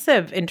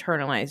massive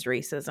internalized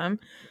racism.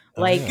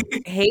 Like,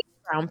 hate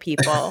brown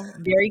people.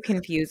 Very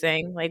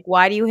confusing. Like,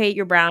 why do you hate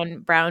your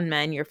brown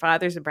men? Your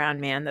father's a brown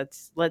man.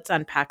 Let's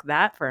unpack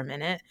that for a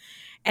minute.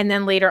 And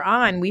then later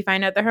on, we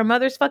find out that her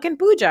mother's fucking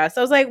Pooja.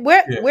 So I was like,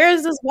 where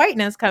is this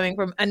whiteness coming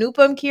from?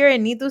 Anupam Kher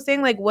and Neetu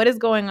Singh? Like, what is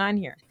going on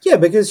here? Yeah,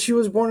 because she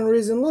was born and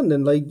raised in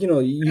London. Like, you guys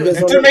It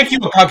don't doesn't make you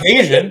a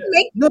Caucasian.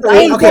 No,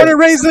 I was okay. born and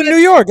raised in New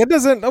York. It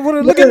doesn't.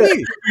 Look at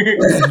me.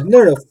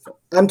 No.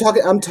 I'm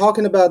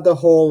talking about the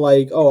whole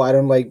like, oh, I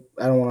don't want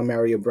to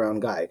marry a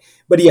brown guy.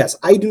 But yes,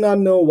 I do not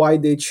know why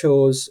they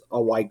chose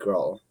a white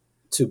girl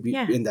to be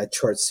Yeah. in that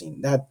church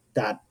scene. That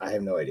I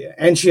have no idea.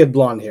 And she had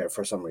blonde hair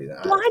for some reason.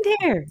 Blonde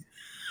hair.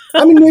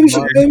 I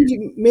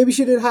mean, maybe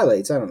she did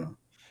highlights. I don't know.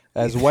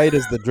 As white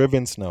as the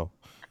driven snow.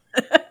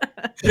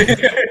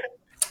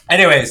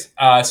 Anyways,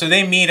 so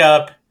they meet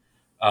up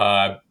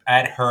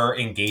at her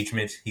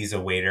engagement. He's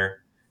a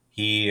waiter.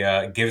 He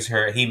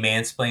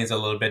mansplains a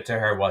little bit to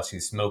her while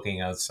she's smoking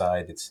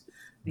outside. It's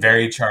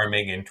very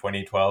charming in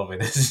 2012.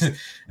 It is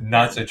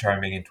not so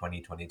charming in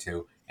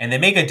 2022. And they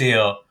make a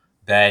deal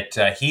that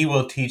he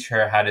will teach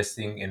her how to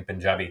sing in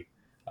Punjabi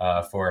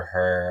for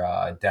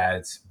her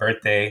dad's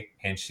birthday,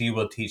 and she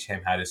will teach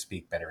him how to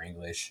speak better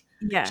English.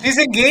 Yeah. She's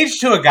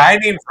engaged to a guy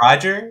named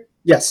Roger.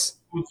 Yes.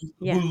 Who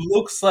Yeah.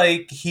 looks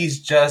like he's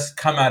just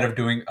come out of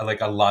doing like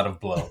a lot of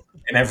blow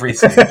in every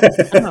scene.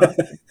 Oh.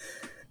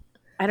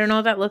 I don't know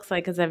what that looks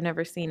like because I've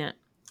never seen it.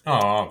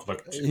 Oh,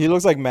 look. He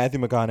looks like Matthew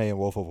McConaughey in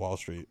Wolf of Wall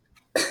Street.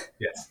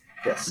 Yes.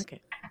 Yes.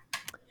 Okay.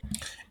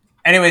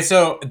 Anyway,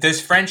 so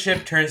this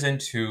friendship turns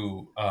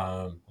into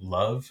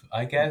love,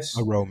 I guess.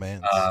 A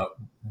romance.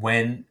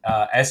 When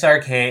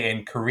SRK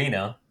and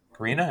Katrina,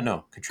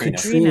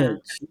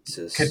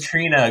 Jesus.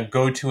 Katrina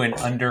go to an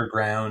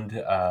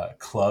underground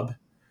club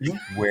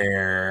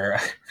where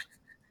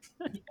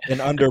An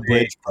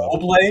underbridge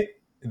club.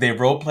 they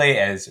role play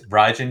as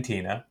Raj and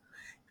Tina.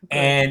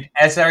 And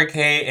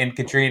SRK and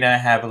Katrina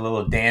have a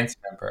little dance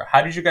number.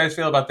 How did you guys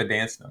feel about the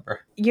dance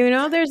number? You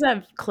know, there's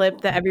a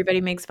clip that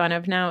everybody makes fun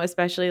of now,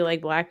 especially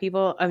like Black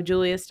people, of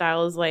Julia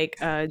Stiles, like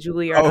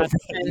Julia Oh,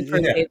 Hudson for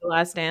yeah. Save the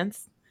Last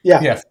Dance. Yeah.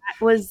 Yeah.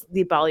 That was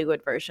the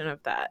Bollywood version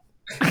of that.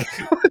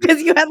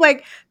 Because you had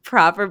like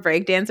proper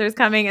breakdancers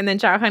coming, and then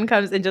Shah Rukh Khan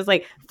comes and just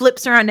like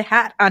flips around a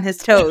hat on his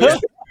toes.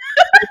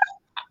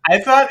 I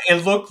thought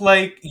it looked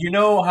like, you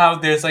know how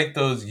there's like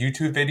those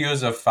YouTube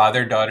videos of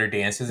father-daughter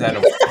dances at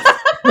a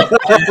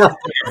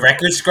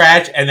record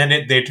scratch, and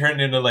then they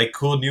turned into like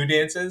cool new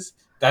dances?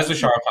 That's what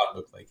Shah Rukh Khan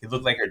looked like. He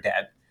looked like her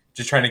dad,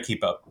 just trying to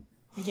keep up.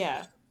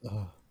 Yeah.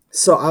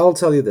 So I'll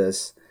tell you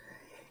this.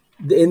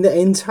 In the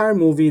entire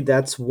movie,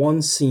 that's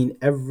one scene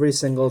every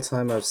single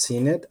time I've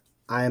seen it,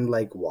 I'm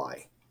like,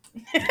 why?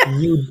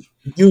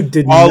 You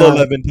did All not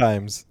 11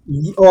 times.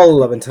 all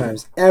 11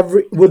 times,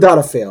 every without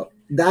a fail.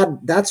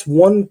 That's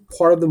one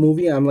part of the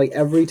movie. I'm like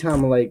every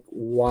time I'm like,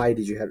 why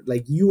did you have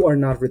like you are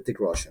not Hrithik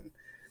Roshan?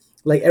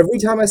 Like every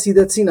time I see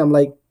that scene, I'm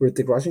like,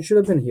 Hrithik Roshan should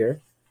have been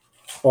here,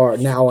 or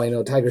now I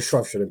know Tiger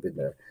Shroff should have been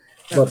there.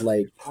 But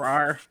like,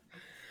 Rawr.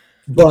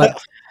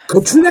 but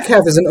Katrina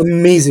Kaif is an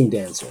amazing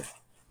dancer.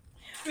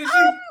 No, Is I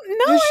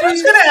she- don't I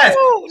was think gonna ask.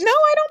 so. No,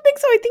 I don't think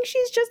so. I think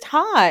she's just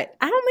hot.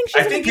 I don't think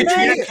she's. I think a good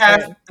Katrina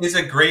dancer. Kaif is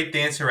a great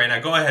dancer right now.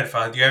 Go ahead,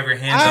 Fahad. You have your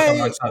hands up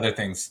amongst other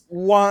things.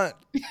 Want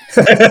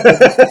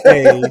to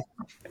say,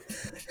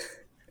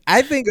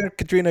 I think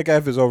Katrina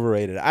Kaif is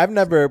overrated. I've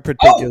never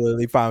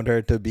particularly found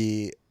her to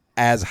be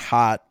as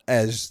hot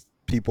as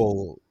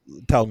people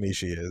tell me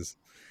she is.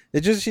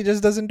 She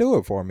just doesn't do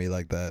it for me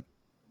like that.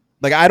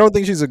 Like I don't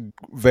think she's a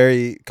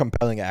very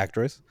compelling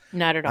actress.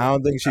 Not at I all.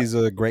 don't think she's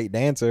a great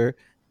dancer,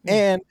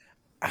 and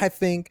I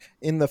think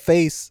in the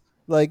face,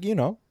 like I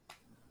mean,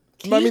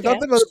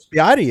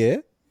 Yeah.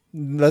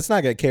 let's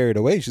not get carried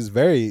away. She's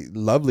very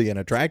lovely and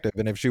attractive,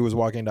 and if she was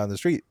walking down the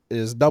street, it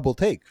is double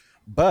take.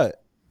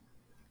 But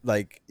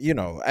like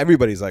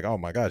everybody's like, oh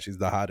my god, she's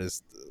the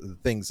hottest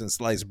thing since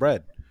sliced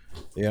bread.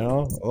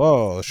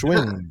 Oh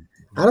swing.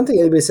 I don't think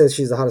anybody says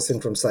she's the hottest thing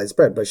from sliced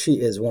bread, but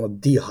she is one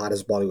of the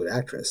hottest Bollywood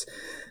actress.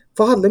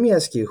 Fahad, let me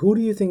ask you, who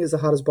do you think is the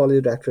hottest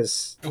Bollywood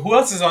actress? Who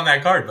else is on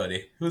that card,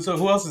 buddy? Who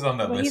else is on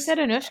that Well, list? he said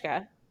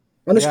Anushka.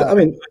 Anushka, Yeah. I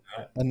mean,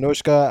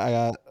 Anushka,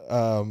 I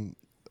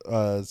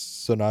got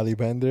Sonali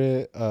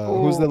Bendre.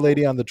 Who's the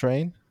lady on the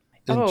train?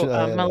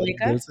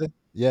 Malika. Dulce?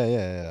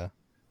 Yeah.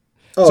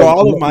 oh, So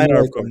all of mine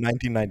are Malika. from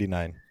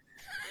 1999.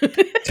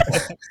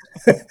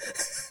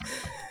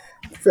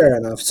 Fair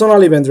enough.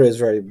 Sonali Bendre is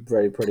very,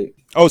 very pretty.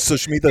 Oh,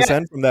 Sushmita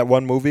Sen from that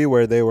one movie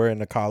where they were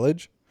in a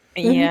college.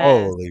 Yeah.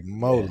 Holy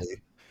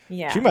moly.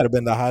 Yeah. She might have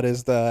been the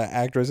hottest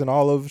actress in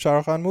all of Shah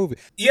Rukh Khan movie.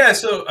 Yeah,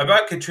 so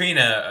about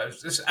Katrina,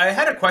 I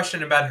had a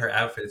question about her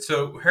outfit.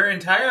 So her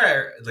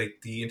entire,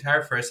 the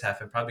entire first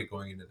half and probably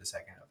going into the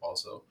second half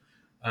also,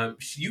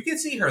 you can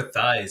see her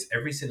thighs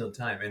every single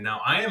time. And now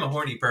I am a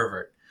horny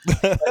pervert.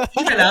 But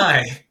even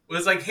I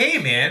was like, hey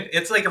man,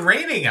 it's like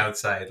raining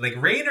outside.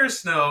 Like rain or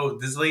snow,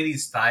 this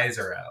lady's thighs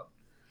are out.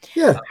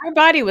 Yeah. Her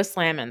body was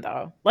slamming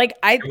though. Like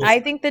I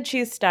was- think that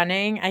she's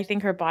stunning. I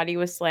think her body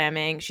was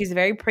slamming. She's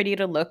very pretty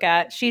to look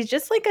at. She's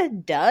just like a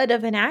dud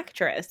of an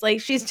actress. Like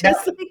she's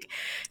just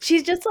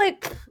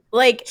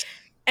like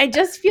I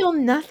just feel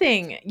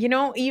nothing.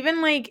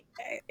 Even like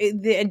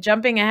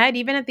jumping ahead,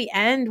 even at the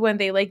end when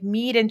they like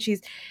meet and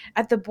she's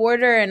at the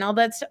border and all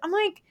that stuff. I'm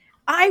like,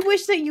 I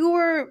wish that you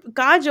were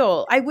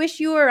Kajol. I wish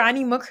you were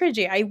Rani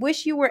Mukherjee. I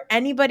wish you were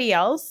anybody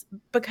else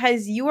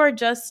because you are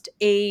just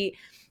she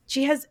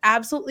has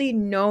absolutely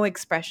no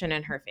expression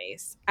in her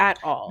face at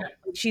all.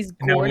 She's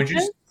Now, would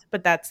gorgeous, you-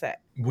 but that's it.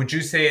 Would you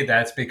say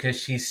that's because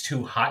she's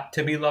too hot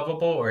to be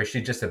lovable, or is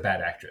she just a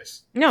bad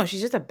actress? No,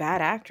 she's just a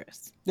bad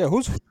actress. Yeah,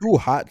 who's too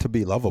hot to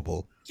be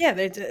lovable?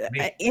 Yeah,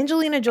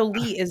 Angelina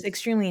Jolie is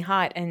extremely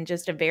hot and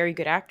just a very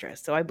good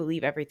actress. So I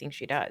believe everything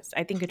she does.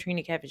 I think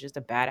Katrina Kaif is just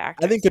a bad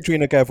actress. I think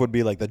Katrina Kaif would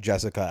be like the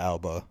Jessica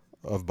Alba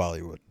of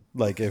Bollywood.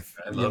 Like if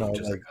I love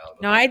Jessica like,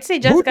 Alba. No, I'd say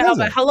Jessica Alba.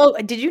 doesn't? Hello,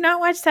 did you not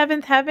watch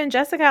Seventh Heaven?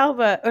 Jessica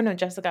Alba. Oh no,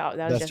 Jessica Alba.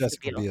 That was that's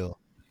Jessica Jessica Biel.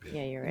 Biel.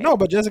 Yeah, you're right. No,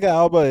 but Jessica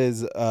Alba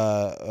is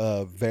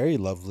very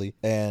lovely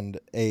and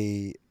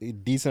a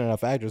decent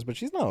enough actress, but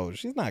she's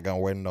not gonna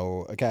win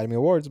no Academy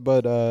Awards.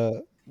 But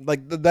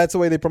that's the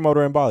way they promote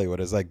her in Bollywood,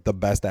 is like the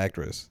best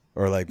actress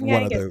or like Yeah,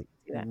 one I of guess the I can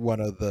see that. one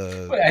of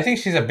the. But I think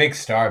she's a big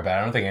star, but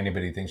I don't think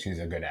anybody thinks she's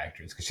a good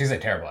actress because she's a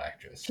terrible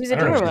actress. She's a I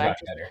don't know if terrible gotten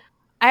actress. better.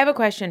 I have a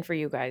question for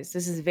you guys.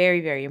 This is very,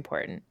 very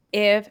important.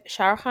 If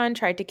Shah Rukh Khan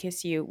tried to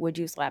kiss you, would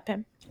you slap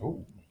him?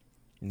 Ooh.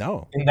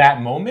 No, In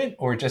that moment,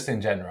 or just in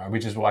general? Are we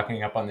just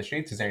walking up on the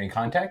streets? Is there any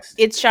context?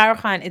 It's Shah Rukh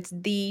Khan. It's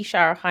the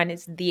Shah Rukh Khan.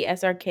 It's the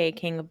SRK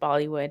king of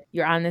Bollywood.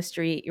 You're on the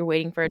street. You're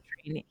waiting for a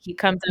train. He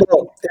comes up.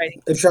 Well,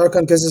 Right. if Shah Rukh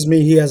Khan kisses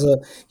me, he has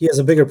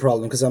a bigger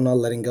problem because I'm not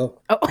letting go.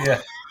 Oh, Yeah.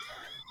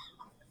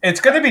 It's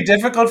going to be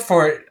difficult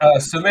for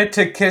Sumit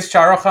to kiss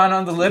Shah Rukh Khan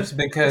on the lips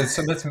because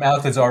Sumit's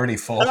mouth is already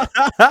full.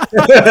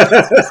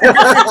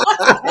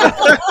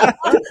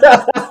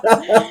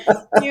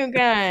 you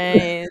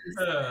guys.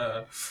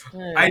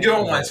 I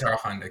don't want Shah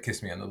Rukh Khan to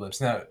kiss me on the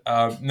lips.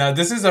 Now,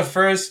 this is the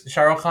first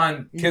Shah Rukh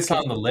Khan kiss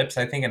on the lips,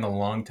 I think, in a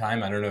long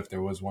time. I don't know if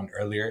there was one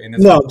earlier in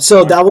his No, life.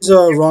 so that was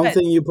a wrong But-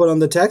 thing you put on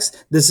the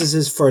text. This is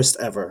his first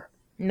ever.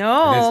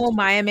 No,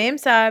 Maya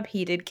Mamsab.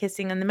 He did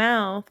kissing in the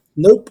mouth.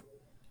 Nope.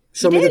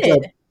 Show He me the did.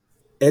 clip.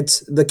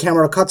 It's the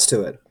camera cuts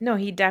to it. No,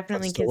 he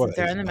definitely That's the kisses what,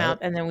 her his in the butt? mouth,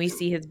 and then we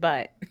see his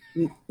butt.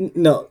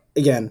 No,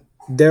 again,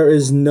 there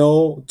is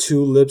no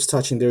two lips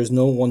touching. There is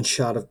no one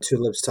shot of two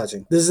lips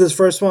touching. This is his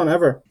first one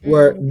ever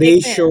where they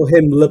big fan. show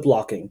him lip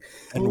locking.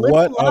 and Lip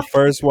what a lock.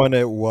 first one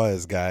it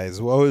was,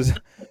 guys. What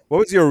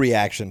was your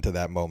reaction to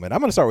that moment? I'm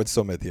gonna start with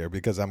Sumit here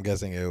because I'm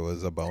guessing it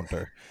was a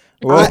boner.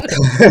 What? You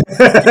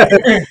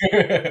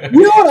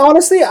know what?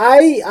 Honestly,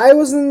 I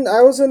wasn't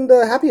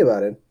happy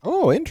about it.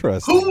 Oh,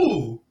 interesting.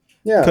 Who?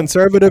 Yeah.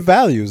 Conservative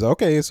values.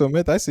 Okay,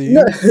 Sumit, I see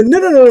No, you.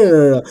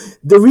 no.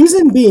 The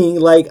reason being,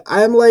 like,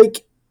 I'm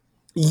like,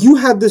 you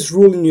had this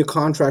rule in your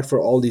contract for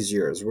all these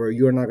years where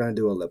you're not going to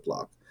do a lip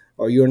lock,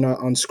 or you're not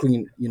on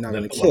screen, you're not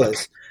going to Lip lock.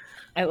 kiss.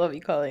 I love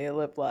you calling it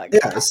lip lock.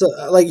 Yeah, so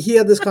like he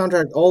had this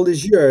contract all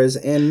these years,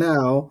 and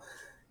now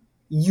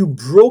you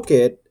broke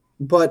it.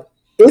 But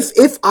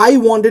if I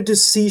wanted to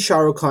see Shah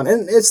Rukh Khan,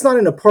 and it's not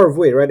in a perv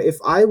way, right? If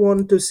I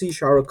wanted to see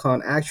Shah Rukh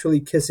Khan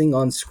actually kissing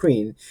on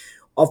screen,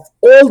 of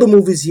all the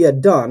movies he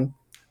had done,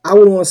 I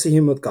would want to see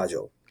him with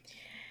Kajol,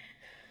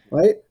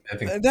 right? I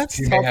think That's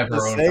she may tough have to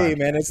her own say, man.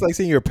 contract. It's like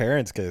seeing your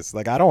parents kiss.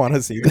 Like, I don't want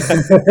to see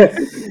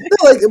that.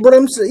 No, like, but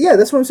yeah,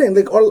 that's what I'm saying.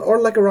 Like,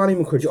 or like a Rani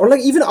Mukherjee, or like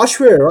even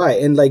Ashwarya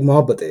Rai in like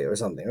Mohabbatein or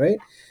something, right?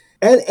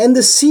 And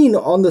the scene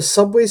on the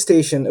subway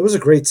station, it was a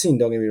great scene.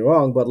 Don't get me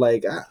wrong, but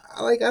like, I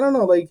don't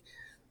know, like,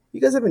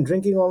 you guys have been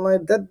drinking all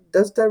night. That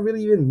does that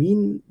really even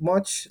mean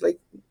much? Like,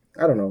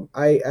 I don't know.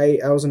 I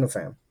wasn't a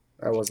fan.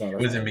 I was not a It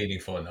wasn't fan.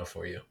 meaningful enough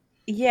for you.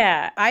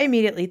 Yeah, I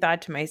immediately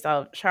thought to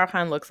myself, Shah Rukh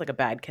Khan looks like a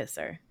bad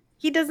kisser.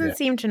 He doesn't Yeah.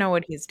 seem to know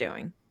what he's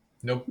doing.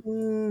 Nope.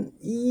 Well,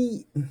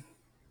 And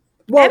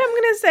I'm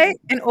going to say,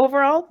 an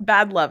overall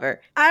bad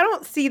lover. I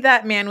don't see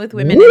that man with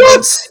women. And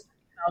what?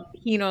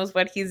 he knows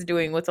what he's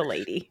doing with a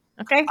lady.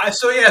 Okay?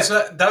 So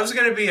that was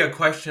going to be a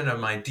question of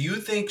mine. Do you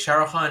think Shah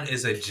Rukh Khan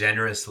is a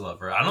generous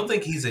lover? I don't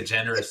think he's a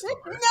generous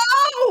lover.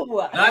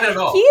 No! Not at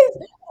all.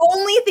 He's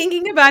only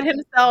thinking about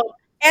himself.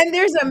 And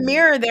there's a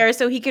mirror there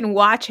so he can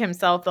watch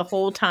himself the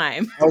whole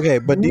time. Okay,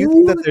 but do you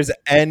think that there's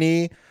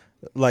any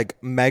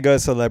like mega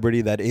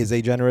celebrity that is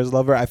a generous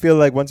lover? I feel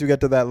like once you get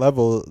to that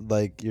level,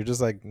 like you're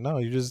just like, no,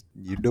 you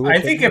do it.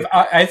 I think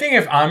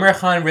if Amir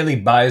Khan really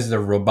buys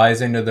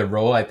into the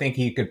role, I think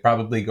he could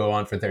probably go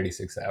on for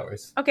 36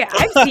 hours. Okay,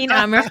 I've seen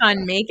Amir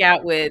Khan make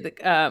out with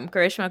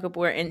Karishma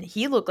Kapoor, and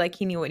he looked like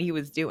he knew what he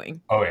was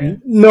doing. Oh yeah.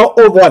 No,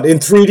 oh, what, in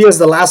 3D is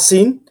the last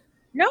scene?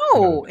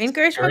 No, in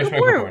Karishma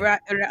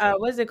Kapoor,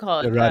 what's it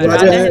called?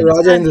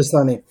 Raja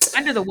Hindustani.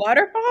 Under the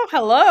Waterfall?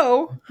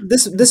 Hello.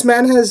 This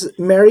man has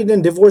married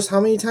and divorced how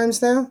many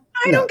times now?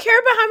 I don't care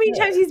about how many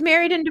times he's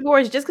married and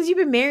divorced. Just because you've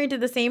been married to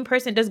the same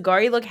person, does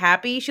Gauri look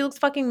happy? She looks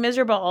fucking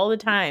miserable all the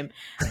time.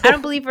 I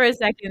don't believe for a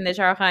second that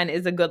Shah Rukh Khan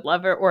is a good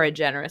lover or a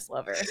generous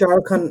lover. Shah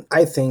Rukh Khan,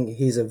 I think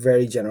he's a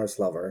very generous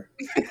lover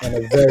and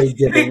a very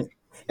giving,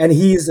 and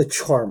he is a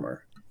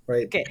charmer,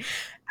 right? Okay.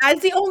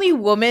 As the only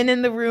woman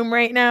in the room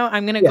right now,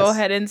 I'm gonna go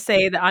ahead and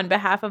say that on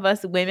behalf of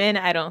us women,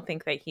 I don't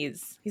think that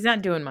he's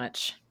not doing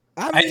much.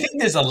 I think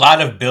there's a lot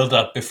of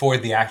buildup before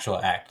the actual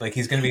act. Like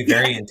he's going to be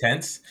very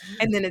intense,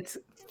 and then it's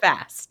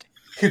fast.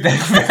 very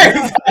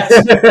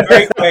fast,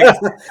 very quick.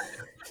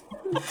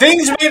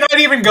 Things may not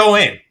even go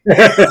in.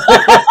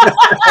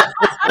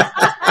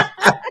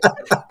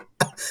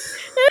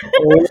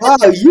 Wow,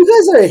 you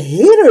guys are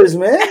haters,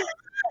 man.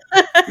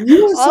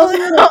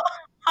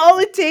 All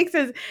it takes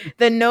is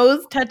the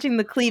nose touching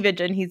the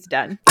cleavage, and he's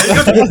done.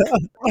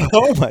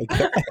 Oh my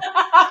god!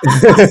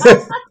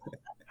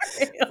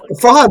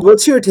 Fahad,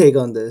 what's your take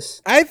on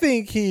this? I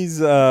think he's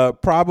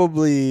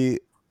probably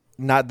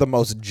not the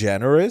most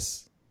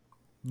generous,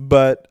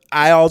 but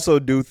I also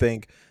do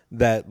think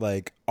that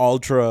like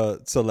ultra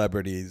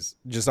celebrities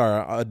just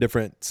are a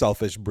different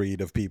selfish breed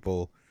of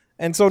people.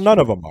 And so none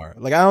of them are.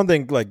 Like, I don't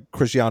think like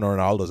Cristiano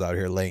Ronaldo's out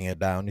here laying it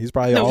down. He's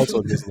probably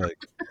also just like.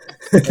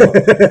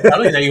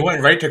 Probably that you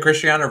went right to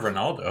Cristiano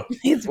Ronaldo.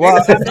 He's Well,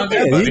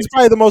 he's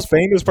probably the most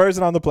famous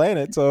person on the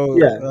planet. So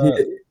yeah,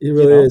 he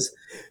really is.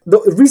 The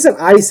reason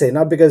I say,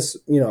 not because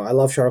I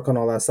love Shah Rukh Khan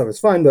and all that stuff, it's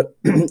fine. But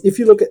if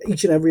you look at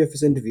each and every of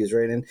his interviews,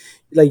 right, and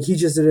like he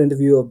just did an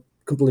interview of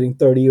completing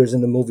 30 years in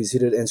the movies. He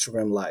did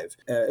Instagram Live.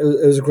 It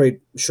was a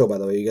great show, by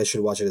the way. You guys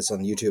should watch it. It's on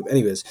YouTube.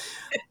 Anyways.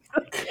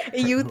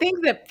 You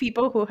think that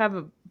people who have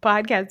a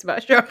podcast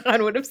about Shah Rukh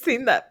Khan would have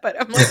seen that, but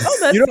I'm like, oh,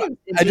 that's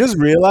I just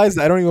realized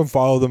I don't even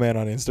follow the man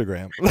on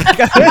Instagram.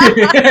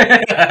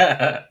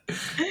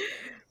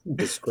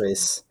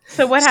 Disgrace.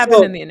 So what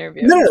happened in the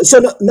interview? No. So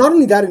not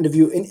only that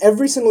interview, in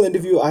every single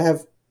interview I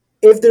have,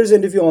 if there's an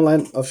interview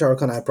online of Shah Rukh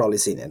Khan, I've probably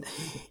seen it.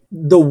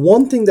 The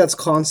one thing that's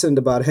constant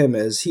about him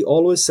is he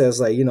always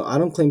says, like, I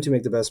don't claim to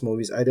make the best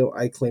movies. I don't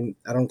claim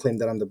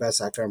that I'm the best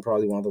actor. I'm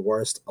probably one of the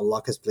worst.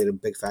 Luck has played a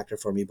big factor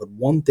for me. But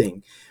one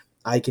thing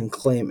I can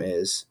claim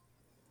is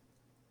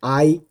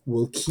I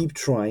will keep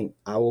trying.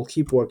 I will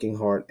keep working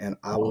hard, and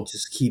I will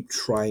just keep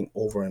trying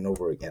over and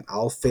over again.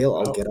 I'll fail.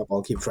 I'll get up.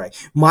 I'll keep trying.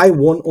 My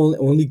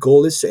only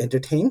goal is to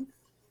entertain.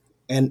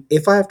 And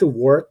if I have to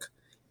work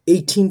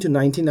 18 to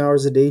 19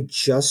 hours a day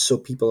just so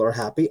people are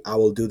happy, I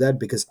will do that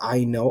because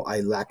I know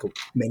I lack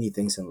many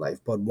things in life.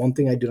 But one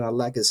thing I do not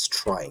lack is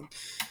trying.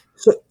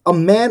 So a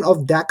man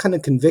of that kind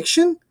of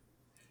conviction,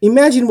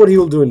 imagine what he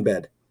will do in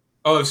bed.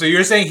 Oh, so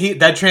you're saying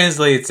that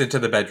translates into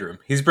the bedroom.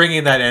 He's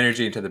bringing that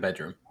energy into the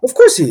bedroom. Of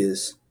course he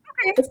is.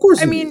 Okay. Of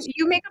course I mean,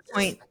 you make a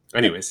point.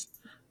 Anyways,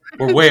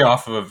 we're way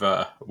off of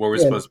where we're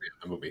supposed to be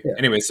in the movie. Yeah.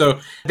 Anyway,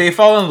 so they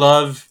fall in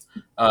love.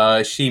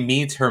 She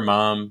meets her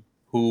mom,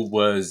 who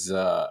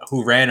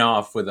ran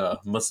off with a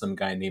Muslim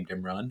guy named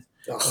Imran,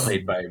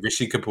 played by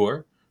Rishi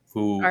Kapoor,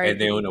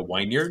 and they own a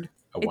vineyard.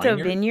 It's a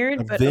vineyard? vineyard,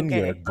 A but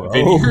vineyard, okay. bro. A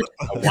vineyard?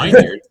 A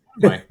vineyard?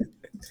 Why?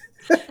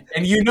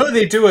 And you know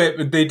they do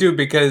it. They do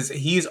because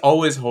he's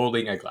always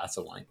holding a glass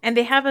of wine. And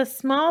they have a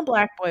small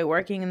black boy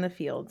working in the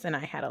fields, and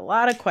I had a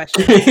lot of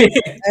questions.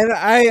 And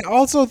I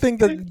also think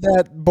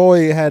that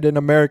boy had an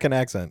American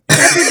accent.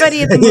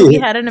 Everybody in the movie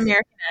had an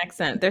American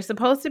accent. They're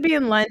supposed to be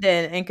in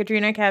London, and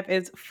Katrina Kaif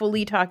is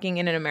fully talking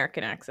in an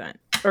American accent.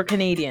 Or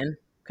Canadian,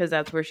 because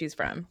that's where she's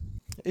from.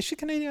 Is she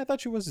Canadian? I thought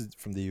she was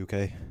from the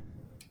UK.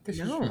 She's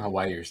No. from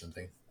Hawaii or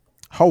something.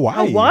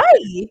 Hawaii.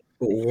 Hawaii?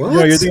 What?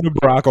 No, you're thinking of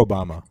Barack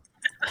Obama.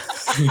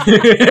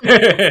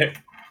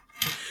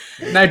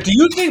 Now, do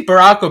you think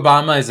Barack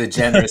Obama is a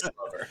generous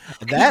lover?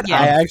 That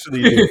Yeah. I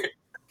actually do.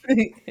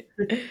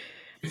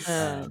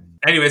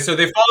 Anyway, so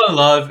they fall in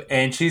love,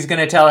 and she's going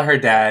to tell her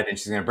dad, and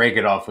she's going to break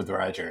it off with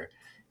Roger.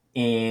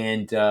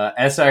 And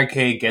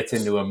SRK gets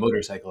into a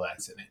motorcycle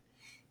accident.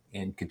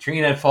 And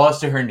Katrina falls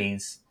to her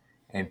knees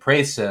and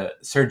prays to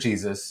Sir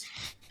Jesus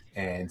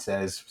and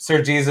says,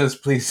 Sir Jesus,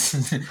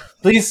 please,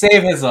 please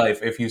save his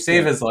life. If you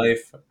save his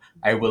life,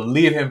 I will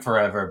leave him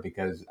forever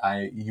because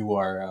you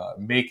are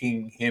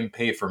making him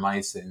pay for my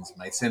sins,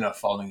 my sin of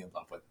falling in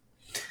love with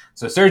him.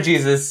 So Sir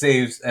Jesus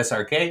saves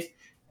SRK,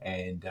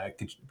 and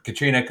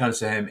Katrina comes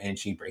to him, and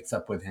she breaks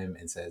up with him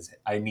and says,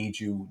 I need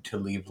you to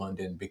leave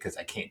London because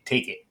I can't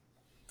take it.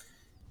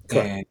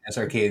 Correct. And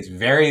SRK is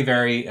very,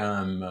 very,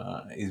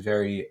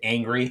 very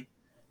angry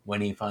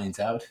when he finds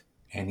out,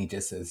 and he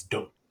just says,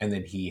 don't. And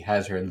then he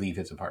has her leave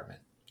his apartment.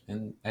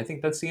 And I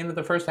think that's the end of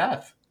the first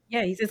half.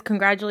 Yeah, he says,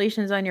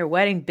 congratulations on your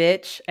wedding,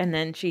 bitch. And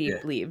then she Yeah.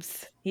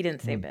 leaves. He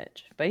didn't say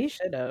bitch, but he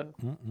should have.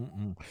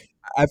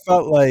 I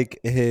felt like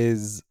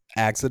his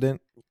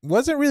accident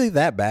wasn't really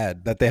that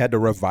bad that they had to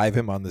revive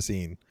him on the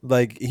scene.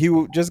 Like he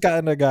just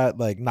got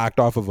like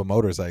knocked off of a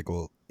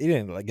motorcycle. He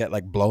didn't like get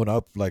like blown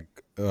up like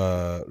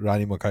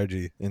Rani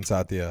Mukherjee in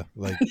Satya.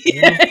 Like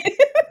you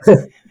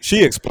know,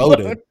 she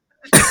exploded.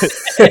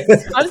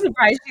 I'm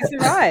surprised she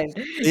survived.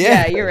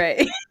 Yeah, you're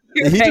right.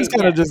 You're He right, just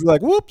kind of just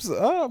like whoops.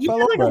 Oh, He fell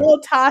had like a over. little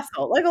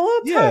tassel,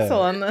 Yeah.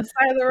 on the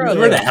side of the road. was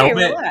wearing Like, a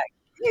helmet. relax.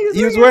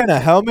 He was wearing a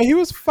helmet. He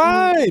was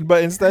fine,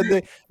 but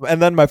instead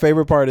and then my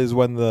favorite part is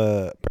when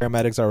the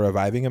paramedics are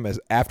reviving him. Is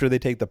after they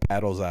take the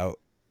paddles out,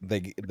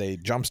 they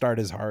jumpstart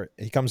his heart.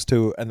 He comes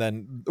to, and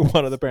then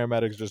one of the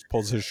paramedics just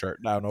pulls his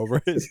shirt down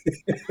over his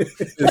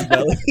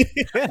belly.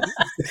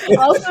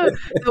 Also,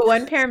 the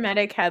one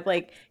paramedic had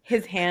like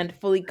his hand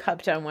fully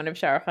cupped on one of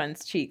Shah Rukh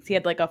Khan's cheeks. He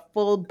had like a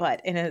full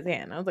butt in his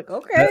hand. I was like,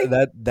 okay.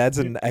 That's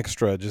an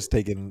extra. Just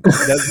taking.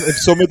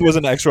 If Sumit was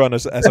an extra on a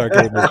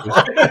SRK movie.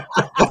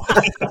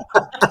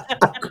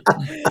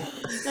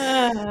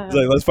 It's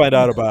like, let's find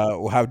out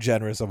about how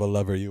generous of a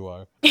lover you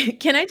are.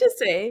 Can I just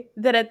say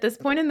that at this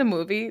point in the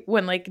movie,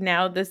 when like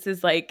now this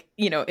is like,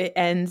 you know, it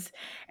ends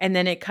and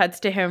then it cuts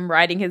to him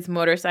riding his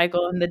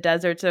motorcycle in the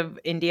deserts of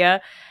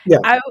India. Yeah.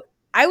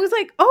 I was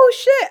like, oh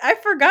shit, I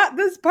forgot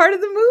this part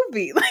of the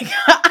movie. Like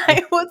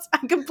I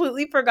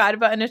completely forgot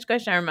about Anushka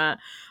Sharma.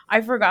 I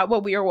forgot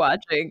what we were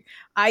watching.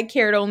 I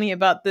cared only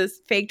about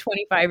this fake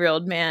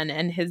 25-year-old man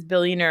and his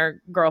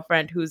billionaire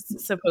girlfriend who's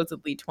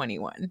supposedly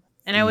 21.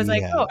 And I was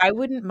like, Yeah. oh, I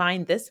wouldn't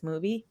mind this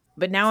movie.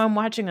 But now I'm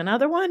watching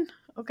another one.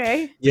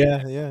 Okay.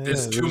 Yeah.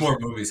 There's two more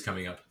movies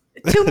coming up.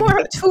 Two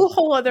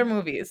whole other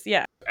movies.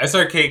 Yeah.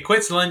 SRK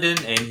quits London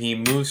and he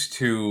moves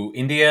to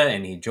India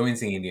and he joins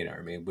the Indian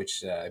Army,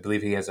 which I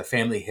believe he has a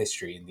family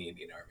history in the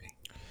Indian Army.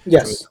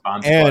 Yes.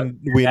 And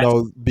we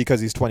know because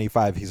he's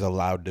 25, he's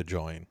allowed to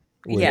join.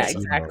 Yeah, which, you know,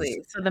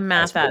 exactly. So the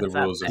math That's what adds the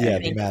up. rules are. Yeah,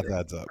 Thank the you math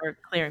adds up. for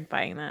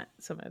clarifying that,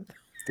 Sumit.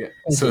 Yeah.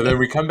 So then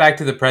we come back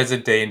to the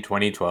present day in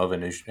 2012,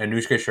 and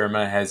Anushka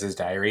Sharma has his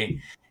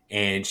diary,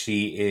 and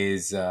she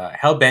is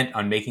hell bent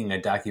on making a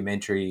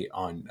documentary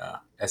on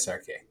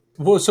SRK.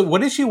 Well, so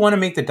what does she want to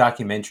make the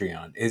documentary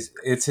on?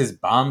 It's his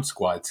bomb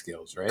squad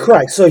skills, right?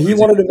 Correct. So he Is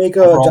wanted it to make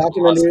a overall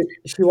documentary. philosophy?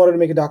 She wanted to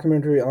make a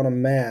documentary on a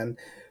man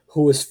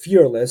who is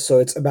fearless. So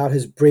it's about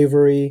his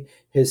bravery,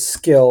 his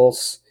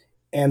skills,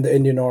 and the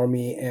Indian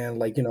Army, and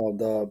like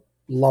the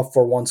love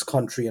for one's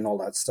country and all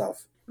that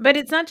stuff. But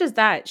it's not just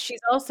that. She's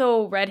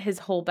also read his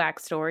whole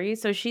backstory.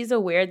 So she's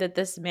aware that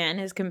this man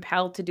is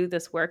compelled to do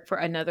this work for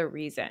another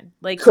reason.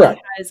 Like Correct.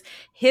 he has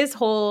his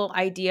whole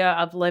idea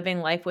of living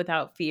life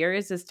without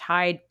fears is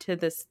tied to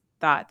this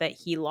thought that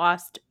he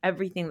lost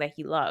everything that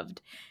he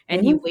loved.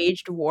 And he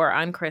waged war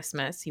on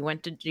Christmas. He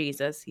went to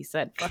Jesus. He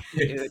said, fuck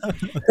you, dude.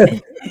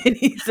 And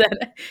he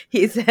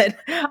said,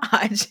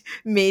 Aaj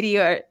meri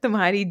aur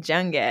tumhari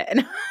jang hai.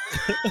 And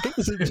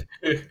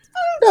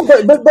No,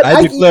 but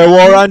I declare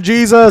war on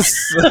Jesus.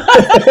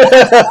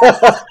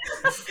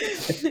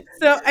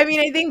 so, I mean,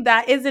 I think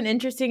that is an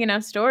interesting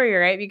enough story,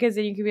 right? Because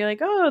then you could be like,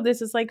 oh,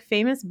 this is like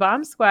famous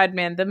bomb squad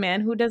man, the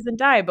man who doesn't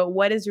die. But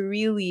what is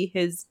really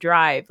his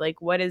drive?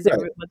 Like, what's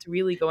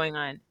really going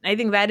on? I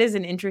think that is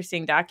an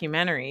interesting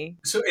documentary.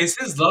 So is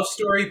his love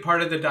story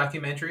part of the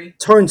documentary?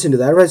 turns into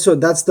that, right? So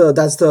that's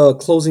the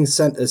closing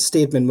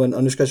statement when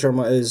Anushka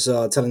Sharma is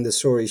telling the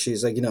story.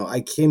 She's like,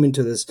 I came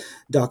into this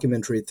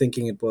documentary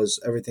thinking it was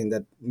everything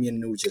that me and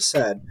Nu just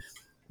said,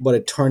 but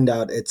it turned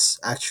out it's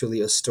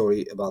actually a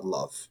story about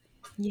love.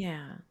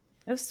 Yeah.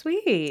 It was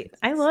sweet.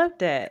 I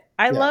loved it.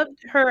 I Yeah. loved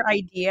her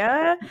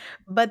idea,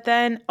 but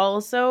then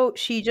also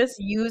she just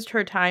used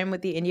her time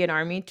with the Indian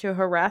Army to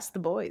harass the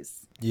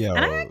boys. And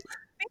I Yo, actually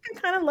think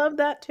I kind of love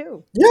that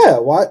too. Yeah,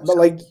 why? But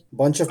like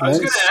bunch of I was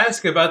men. going to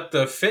ask about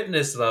the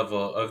fitness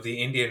level of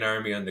the Indian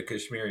Army on the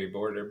Kashmiri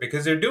border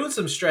because they're doing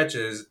some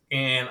stretches,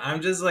 and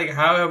I'm just like,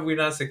 how have we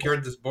not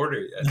secured this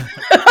border yet?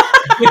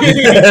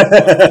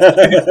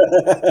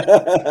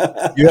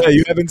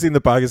 you haven't seen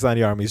the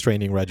Pakistani Army's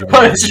training regimen.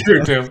 Oh, that's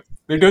true too.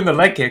 They're doing the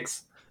leg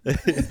kicks. They're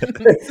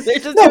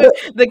just doing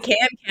the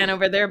can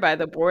over there by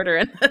the border,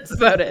 and that's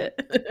about it.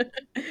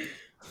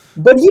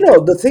 But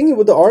the thing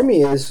with the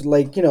army is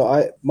like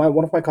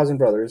one of my cousin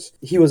brothers,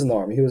 he was in the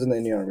army, he was in the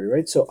Indian Army,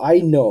 right? So I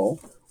know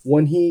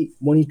when he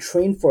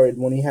trained for it,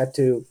 when he had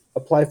to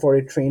apply for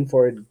it, train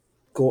for it,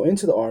 go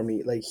into the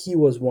army, like he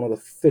was one of the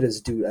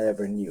fittest dude I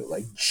ever knew,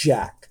 like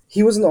jacked.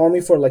 He was in the army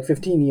for like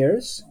 15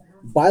 years.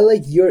 By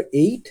like year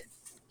 8,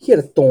 he had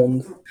a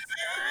toned.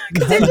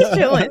 They're just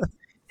chilling.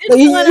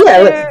 Once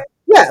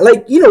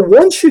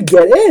you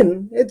get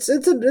in, it's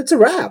a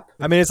wrap.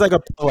 I mean, it's like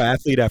a pro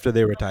athlete after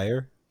they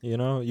retire. You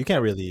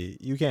can't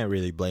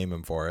really blame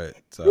him for it.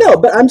 So. No,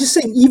 but I'm just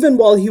saying, even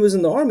while he was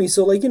in the army,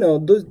 so like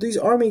these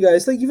army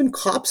guys, like even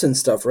cops and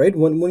stuff, right?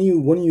 When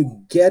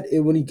you get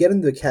into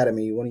the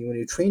academy, when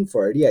you train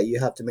for it, yeah, you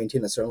have to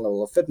maintain a certain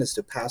level of fitness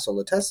to pass all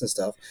the tests and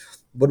stuff.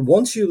 But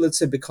once you, let's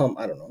say, become,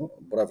 I don't know,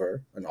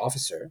 whatever, an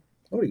officer,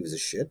 nobody gives a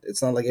shit.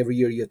 It's not like every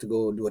year you have to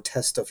go do a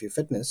test of your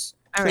fitness.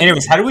 All right.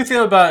 Anyways, how do we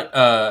feel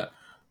about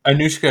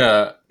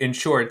Anushka in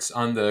shorts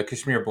on the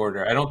Kashmir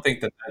border? I don't think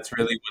that's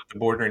really what the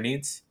border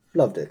needs.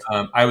 Loved it.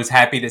 I was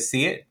happy to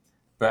see it,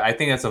 but I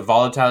think that's a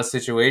volatile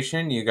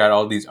situation. You got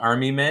all these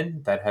army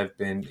men that have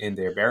been in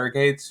their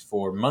barricades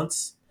for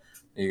months.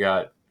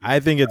 I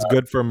think it's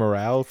good for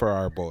morale for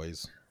our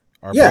boys.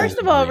 First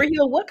of all,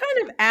 Raheel, what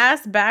kind of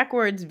ass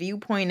backwards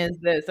viewpoint is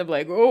this of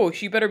like, oh,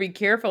 she better be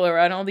careful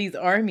around all these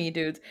army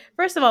dudes?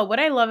 First of all, what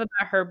I love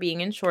about her being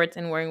in shorts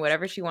and wearing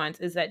whatever she wants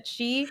is that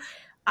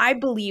I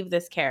believe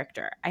this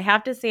character. I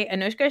have to say,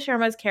 Anushka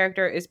Sharma's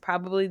character is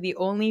probably the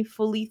only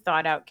fully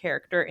thought out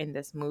character in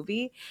this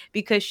movie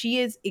because she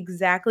is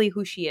exactly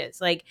who she is.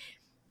 Like,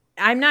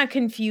 I'm not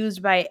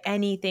confused by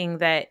anything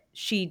that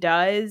she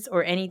does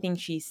or anything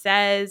she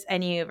says,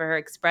 any of her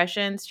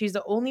expressions. She's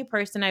the only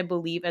person I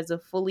believe as a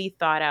fully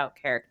thought out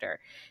character.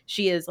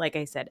 She is, like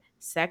I said,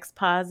 sex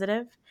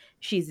positive.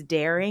 She's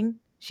daring.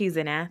 She's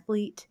an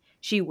athlete.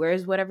 She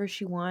wears whatever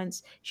she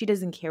wants. She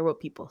doesn't care what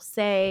people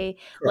say.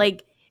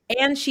 Correct.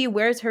 And she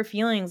wears her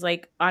feelings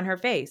like on her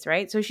face,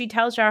 right? So she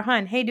tells Shah Rukh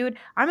Khan, hey, dude,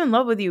 I'm in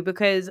love with you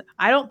because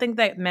I don't think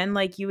that men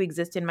like you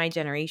exist in my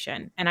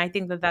generation. And I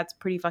think that that's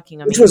pretty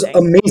fucking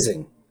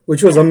amazing.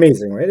 Which was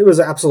amazing, right? It was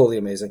absolutely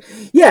amazing.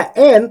 Yeah,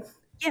 and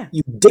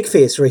you dick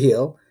face,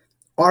 Raheel.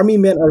 Army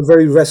men are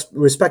very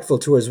respectful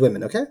towards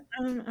women, okay?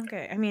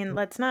 Okay. I mean,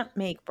 let's not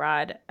make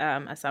broad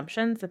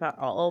assumptions about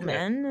all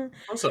men.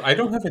 Also, I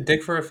don't have a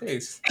dick for a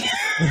face.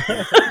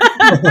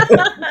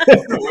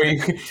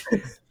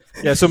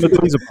 Yeah, so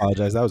please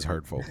apologize. That was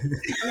hurtful.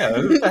 Yeah,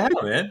 what the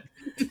hell, man?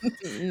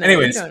 No,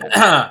 anyways,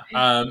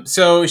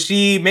 so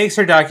she makes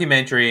her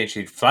documentary and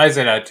she flies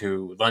it out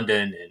to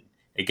London and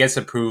it gets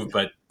approved,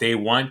 but they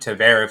want to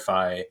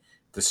verify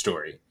the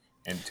story.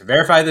 And to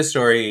verify the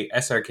story,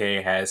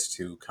 SRK has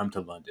to come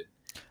to London.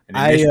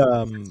 I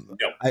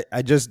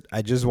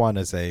just want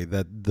to say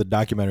that the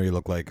documentary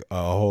looked like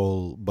a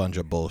whole bunch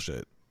of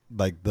bullshit.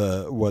 Like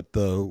what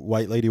the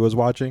white lady was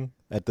watching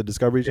at the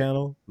Discovery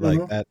Channel, like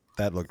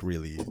that looked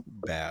really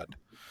bad.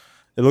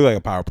 It looked like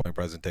a PowerPoint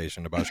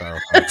presentation about Shah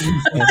Rukh Khan.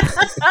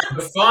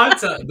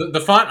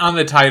 The font on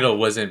the title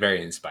wasn't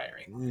very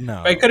inspiring.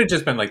 No, but it could have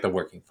just been like the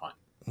working font.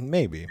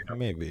 Maybe.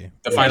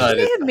 The final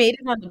she had made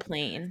it on the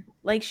plane.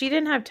 Like she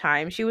didn't have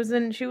time. She was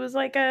in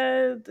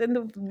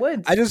the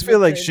woods. I just feel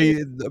like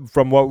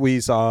from what we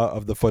saw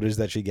of the footage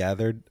that she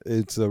gathered,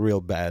 it's a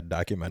real bad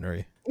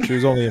documentary. She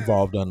was only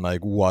involved on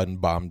like one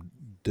bomb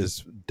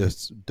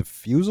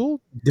defusal.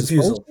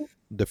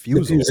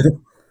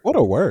 What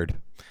a word.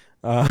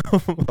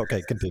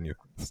 Okay, continue.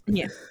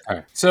 Yeah. All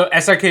right. So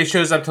SRK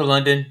shows up to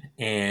London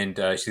and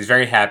she's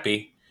very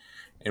happy.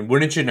 And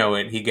wouldn't you know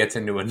it, he gets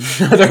into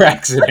another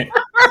accident.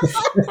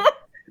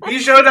 He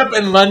showed up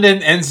in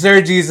London and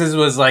Sir Jesus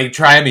was like,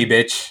 try me,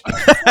 bitch.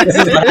 This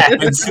is what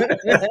happens.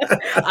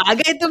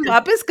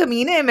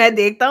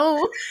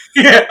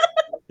 Yeah.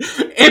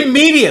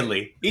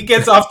 Immediately. He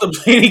gets off the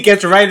plane. He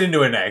gets right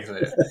into an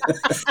accident.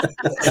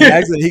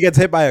 He gets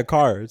hit by a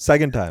car.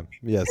 Second time.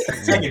 Yes.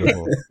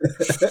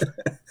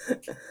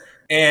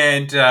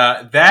 And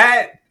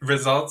that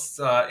results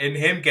in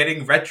him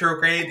getting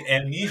retrograde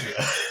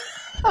amnesia.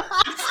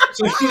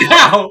 So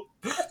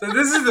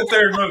this is the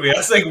third movie. I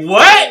was like,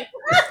 what?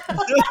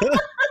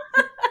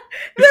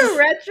 The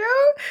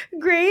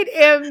retrograde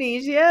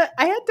amnesia.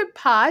 I had to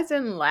pause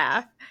and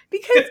laugh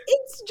because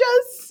it's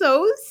just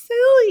so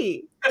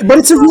silly. But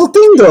it's a real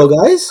thing, though,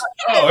 guys.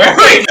 Oh, there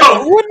we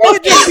go. Wouldn't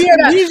it just be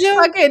amnesia?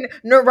 Fucking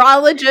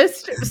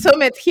neurologist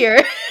Sumit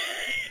here.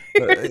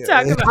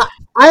 Talk about.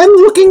 I am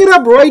looking it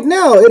up right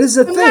now. It is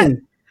a I'm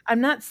thing. I'm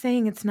not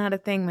saying it's not a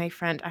thing, my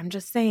friend. I'm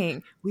just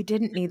saying we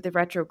didn't need the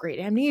retrograde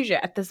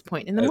amnesia at this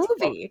point in the That's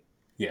movie.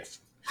 Yes.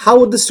 How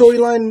would the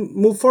storyline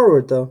move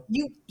forward, though?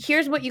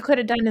 Here's what you could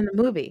have done in the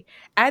movie.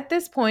 At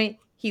this point,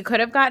 he could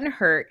have gotten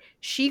hurt.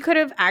 She could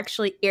have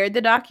actually aired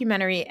the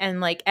documentary and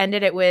like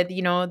ended it with,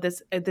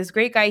 this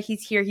great guy.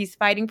 He's here. He's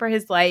fighting for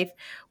his life.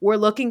 We're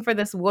looking for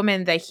this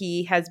woman that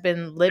he has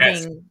been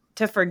living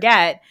to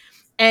forget.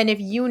 And if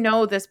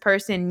this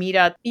person,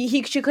 Mira,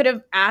 she could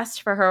have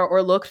asked for her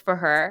or looked for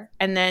her,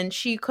 and then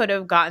she could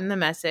have gotten the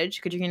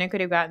message. Katrina could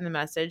have gotten the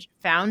message,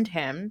 found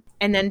him,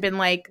 and then been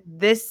like,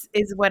 "This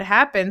is what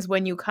happens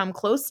when you come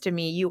close to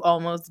me. You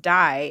almost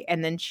die."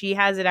 And then she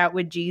has it out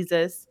with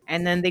Jesus,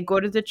 and then they go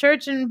to the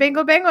church, and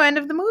bingo, bango, end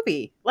of the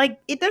movie. Like,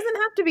 it doesn't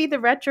have to be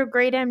the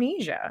retrograde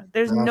amnesia.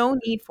 There's no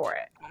need for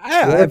it.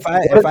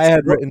 If I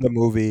had written the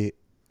movie,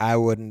 I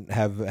wouldn't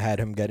have had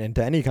him get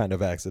into any kind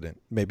of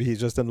accident. Maybe he's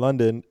just in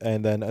London,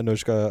 and then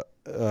Anushka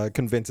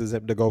convinces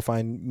him to go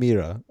find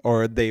Mira,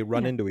 or they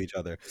run into each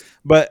other.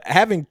 But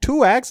having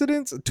two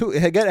accidents,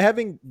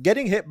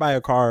 getting hit by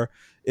a car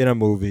in a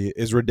movie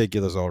is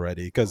ridiculous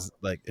already, because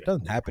like it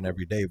doesn't happen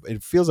every day.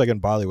 It feels like in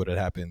Bollywood it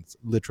happens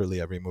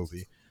literally every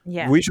movie.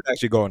 Yeah. We should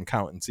actually go and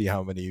count and see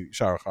how many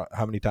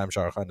times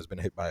Shah Rukh Khan has been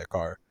hit by a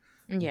car.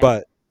 Yeah.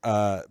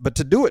 But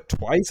to do it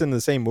twice in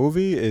the same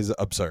movie is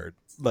absurd.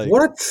 Like,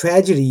 What a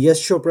tragedy.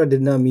 Yash Chopra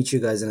did not meet you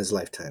guys in his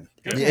lifetime.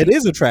 it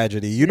is a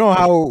tragedy. You know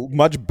how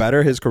much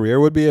better his career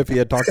would be if he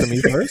had talked to me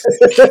first?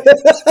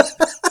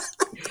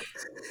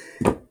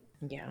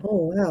 Yeah.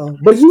 Oh, wow.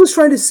 But he was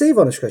trying to save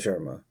Anushka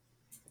Sharma.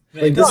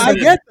 Like, No, I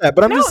get that,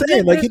 but I'm No, just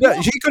saying, like,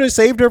 there's he could have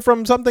saved her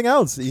from something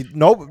else.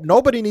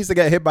 Nobody needs to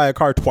get hit by a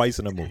car twice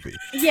in a movie.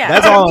 Yeah.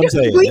 That's all I'm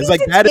saying. We It's need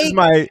like, to that is take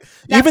my,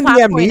 that even the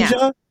plot point out.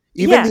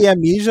 amnesia, the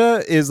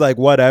amnesia is like,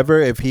 whatever,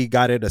 if he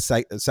got it a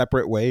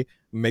separate way,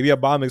 maybe a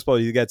bomb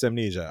explodes, he gets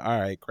amnesia. All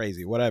right,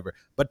 crazy, whatever.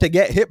 But to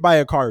get hit by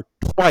a car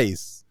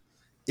twice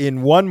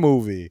in one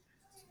movie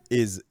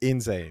is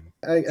insane.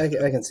 I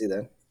can see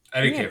that.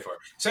 I didn't care for it.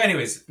 So,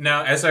 anyways,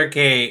 now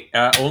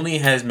SRK only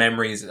has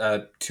memories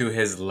to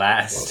his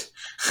last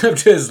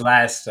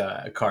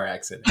car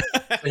accident.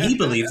 But he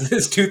believes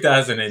it's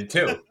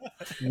 2002.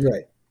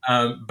 Right.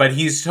 But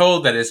he's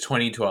told that it's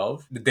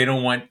 2012. They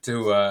don't want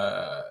to.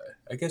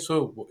 I guess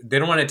they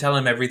don't want to tell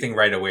him everything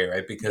right away,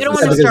 right? Because They don't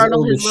want to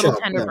startle his little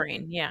tender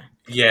brain. Yeah.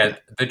 Yeah,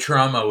 the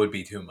trauma would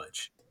be too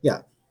much.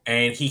 Yeah.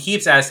 And he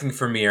keeps asking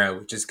for Mira,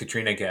 which is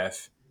Katrina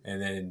Kaif,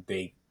 and then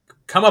they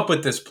come up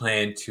with this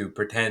plan to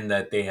pretend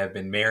that they have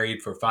been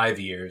married for 5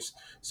 years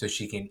so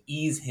she can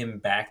ease him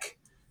back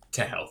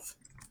to health.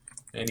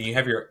 And you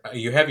have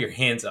your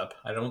hands up.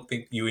 I don't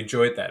think you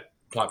enjoyed that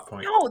plot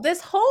point. No, this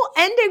whole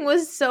ending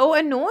was so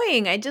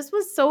annoying. I just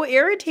was so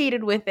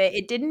irritated with it.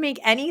 It didn't make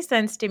any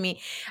sense to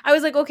me. I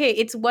was like, okay,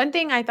 it's one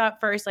thing I thought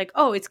first, like,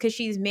 oh, it's because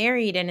she's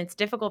married and it's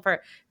difficult for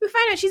her. We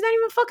find out she's not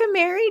even fucking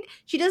married.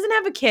 She doesn't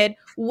have a kid.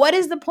 What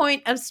is the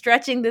point of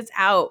stretching this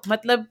out?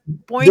 Matlab,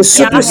 point The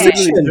kya hai?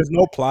 superstition. There's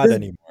no plot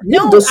anymore.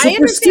 No, the I understand.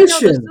 No, the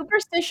superstition.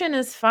 superstition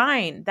is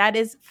fine. That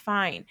is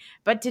fine.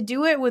 But to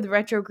do it with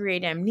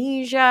retrograde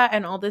amnesia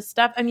and all this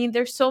stuff, I mean,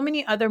 there's so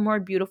many other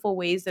more beautiful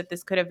ways that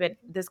this could have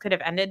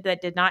ended that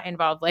did not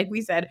involve, like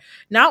we said,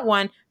 not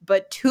one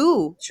but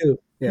two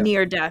Yeah.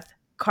 near-death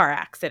car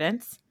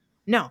accidents.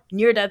 No,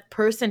 near-death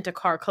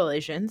person-to-car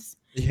collisions.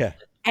 Yeah.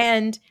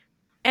 And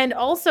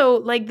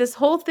also, like, this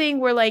whole thing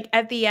where, like,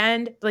 at the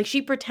end, like,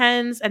 she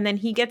pretends and then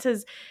he gets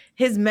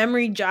his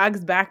memory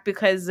jogs back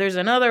because there's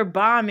another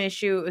bomb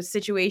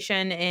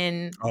situation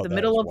in the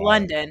middle of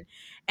London.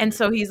 And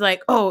so he's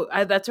like, oh,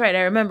 that's right.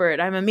 I remember it.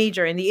 I'm a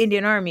major in the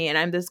Indian Army and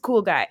I'm this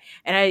cool guy.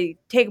 And I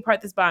take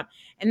apart this bomb.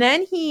 And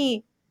then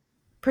he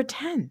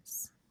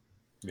pretends.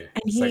 Yeah,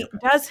 and he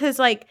does his,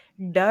 like,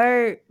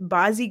 dar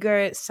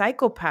bazigar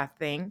psychopath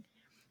thing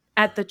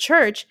at the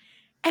church.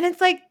 And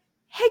it's like,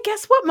 hey,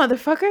 guess what,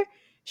 motherfucker?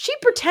 She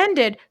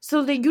pretended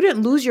so that you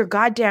didn't lose your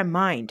goddamn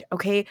mind,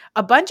 okay?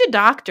 A bunch of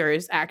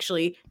doctors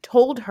actually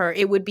told her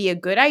it would be a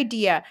good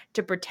idea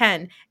to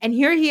pretend. And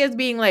here he is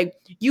being like,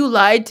 you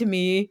lied to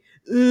me.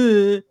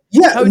 Ugh.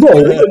 Yeah, How no.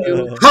 dare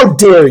you? How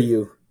dare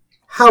you?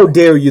 How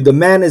dare you? The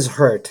man is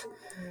hurt.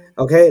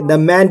 Okay? The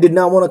man did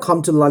not want to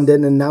come to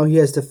London, and now he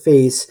has to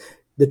face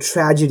the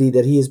tragedy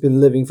that he has been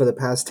living for the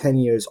past 10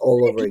 years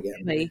all over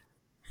again. Like,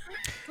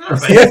 No,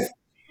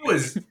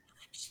 but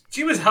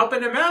she was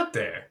helping him out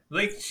there.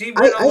 Like, she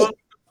went along.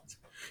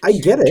 I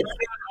get it.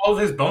 All of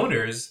his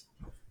boners.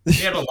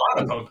 He had a lot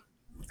of them.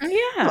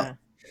 yeah.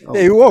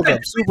 He woke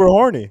up super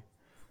horny.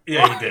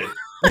 Yeah, he did.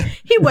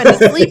 He went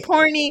to sleep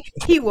horny.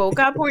 He woke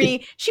up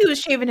horny. She was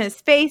shaving his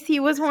face.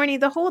 He was horny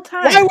the whole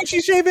time. Why would she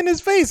shave in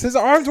his face? His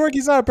arms work.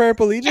 He's not a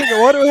paraplegic.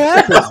 What would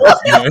happen?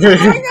 What's going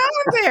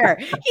on there?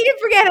 He didn't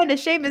forget how to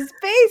shave his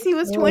face. He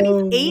was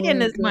 28 in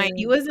his mind.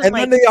 He wasn't And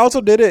like. then they also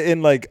did it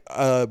in like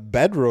a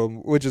bedroom,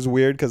 which is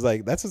weird because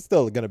like that's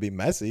still gonna be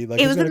messy. Like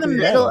It who's was in gonna the clean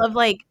that middle up? of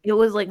like. It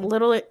was like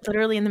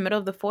literally in the middle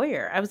of the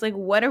foyer. I was like,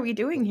 "What are we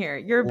doing here?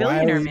 You're a Why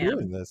are billionaire, we man."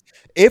 doing this?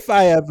 If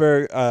I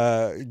ever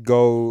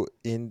go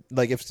in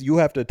like if you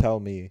have to tell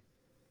me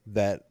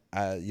that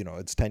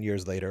it's 10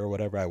 years later or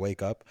whatever, I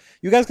wake up,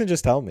 you guys can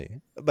just tell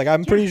me. Like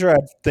I'm pretty sure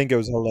I'd think it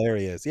was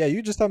hilarious. Yeah,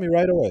 you just tell me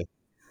right away.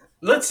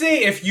 Let's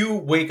say if you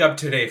wake up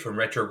today from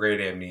retrograde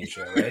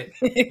amnesia, right?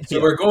 So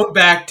Yeah. we're going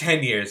back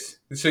 10 years.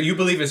 So you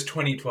believe it's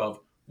 2012.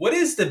 What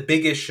is the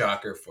biggest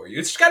shocker for you?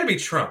 It's got to be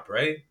Trump,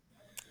 right?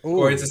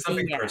 Or is Ooh. it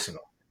something Yeah.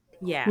 personal?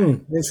 Yeah.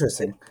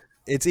 Interesting.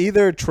 It's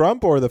either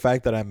Trump or the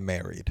fact that I'm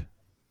married.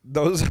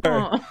 Those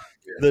are Oh.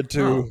 the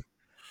two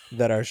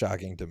that are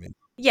shocking to me.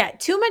 Yeah,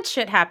 too much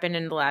shit happened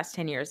in the last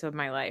 10 years of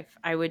my life.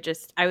 I would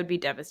be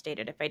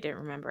devastated if I didn't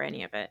remember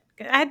any of it.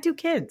 I had 2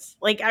 kids.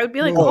 Like I would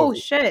be like, Oh. "Oh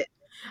shit.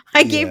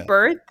 I gave Yeah.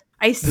 birth.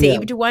 I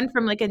saved one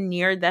from like a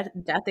near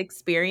death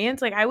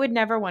experience." Like I would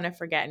never want to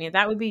forget any of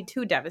that. Would be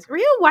too devastating.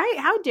 Rio, why?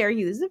 How dare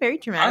you? This is a very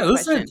traumatic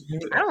question.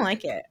 I don't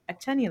like it. I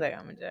tell you that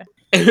I'm gonna.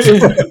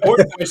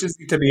 Important questions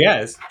to be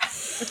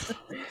asked.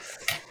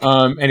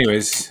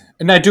 Anyways,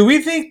 now do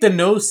we think the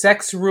no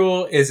sex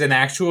rule is an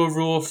actual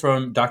rule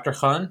from Dr.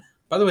 Khan?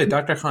 By the way,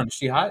 Dr. Khan, is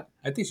she hot?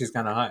 I think she's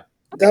kind of hot.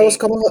 That was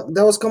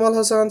Kamal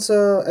Hassan's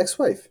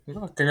ex-wife.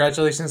 Oh,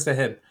 congratulations to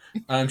him.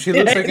 She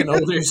looks like an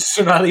older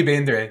Sonali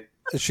Bendre.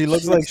 She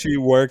looks like she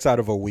works out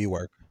of a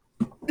WeWork.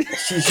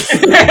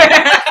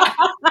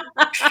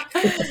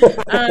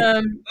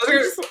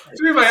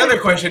 To be my other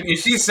question,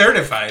 is she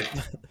certified?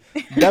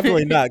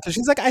 Definitely not, because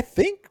she's like, I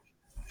think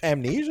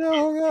amnesia.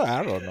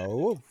 I don't know.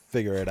 We'll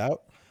figure it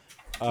out.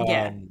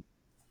 Yeah.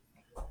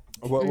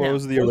 What No.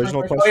 was the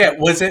original question? Oh yeah,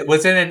 was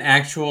it an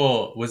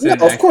actual? Was it? No,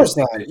 an of actual course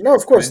not. decision? No,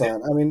 of course Was it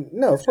not. I mean,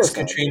 no, of course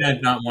not. Katrina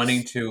not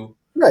wanting to.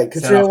 Right,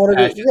 set Katrina off wanted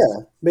passions.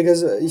 to,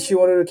 because she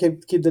wanted to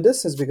keep the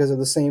distance because of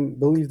the same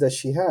belief that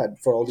she had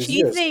for all these She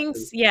years.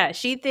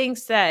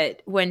 thinks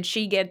that when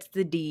she gets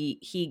the D,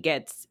 he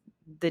gets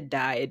the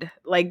died.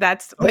 Like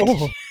that's what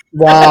Oh,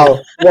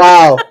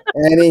 Wow,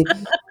 Annie,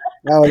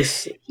 that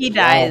was he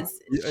dies.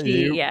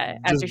 you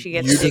After she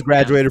gets you the just dick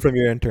graduated from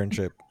your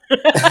internship.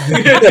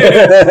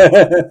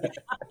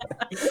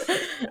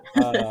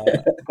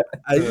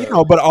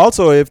 But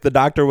also if the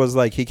doctor was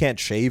like he can't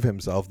shave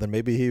himself, then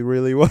maybe he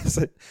really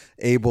was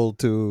able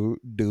to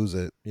do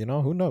it.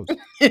 Who knows?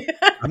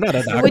 I'm not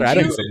a doctor. I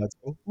didn't go to med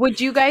school. Would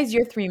you guys,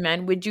 you're 3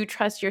 men, would you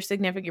trust your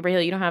significant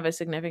Raheel, you don't have a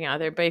significant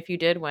other, but if you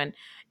did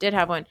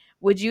have one,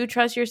 would you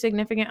trust your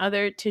significant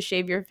other to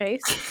shave your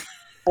face?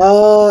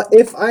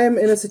 If I am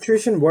in a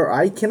situation where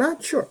I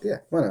cannot, sure, yeah,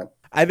 why not?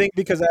 I think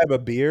because I have a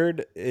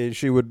beard,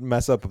 she would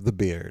mess up the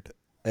beard,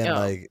 and Oh.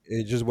 like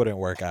it just wouldn't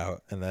work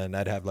out, and then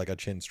I'd have like a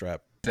chin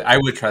strap. I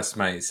would trust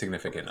my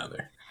significant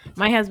other.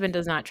 My husband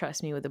does not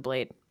trust me with a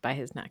blade by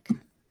his neck.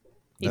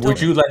 He Would told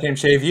Would you let him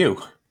shave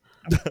you?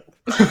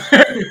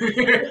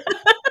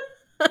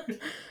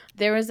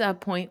 There was a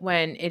point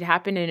when it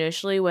happened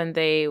initially when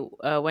they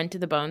went to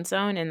the Bone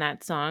Zone in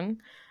that song,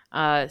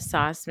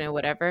 Sauce or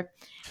whatever,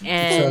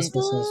 and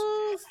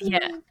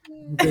yeah,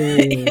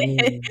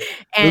 This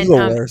and is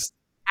the worst.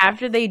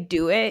 after they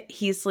do it,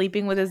 he's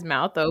sleeping with his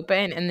mouth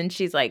open, and then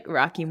she's like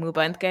Rocky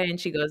Mubantka, and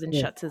she goes and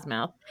shuts his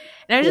mouth.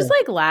 And I was just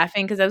like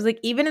laughing because I was like,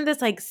 even in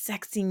this like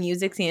sexy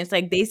music scene, it's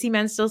like Desi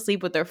men still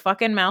sleep with their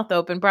fucking mouth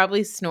open,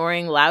 probably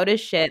snoring loud as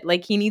shit.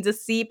 Like he needs a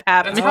CPAP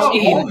That's how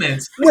machine. all men.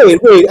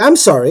 Wait, I'm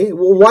sorry.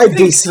 Why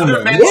DC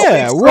other men? men-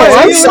 Yeah, Oh, what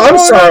I'm is so- I'm going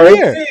on sorry.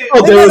 here? Oh,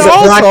 And there then was a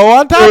also, black-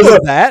 on top there was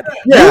of that,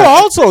 Yeah. you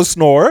also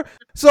snore.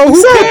 So who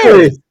Exactly.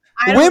 cares?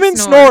 I don't Women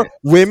snore.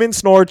 Women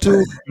snore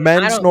too.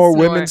 Men I don't snore.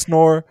 Women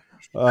snore.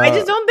 I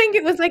just don't think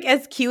it was like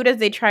as cute as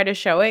they try to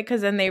show it because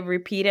then they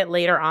repeat it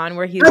later on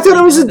where he's. I thought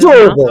it was sleeping with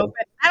his mouth adorable. open.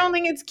 I don't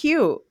think it's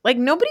cute. Like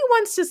nobody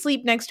wants to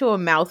sleep next to a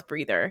mouth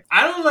breather.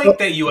 I don't like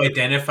that you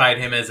identified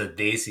him as a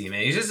Desi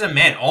man. He's just a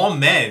man. All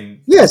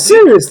men. Yeah,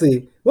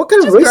 seriously. What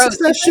kind of Just racist gross.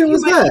 that shit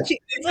was that?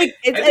 It's like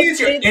I think it's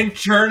your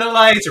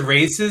internalized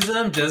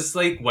racism, just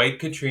like white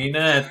Katrina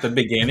at the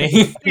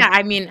beginning. yeah.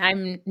 I mean,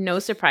 I'm no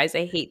surprise.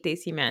 I hate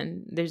Desi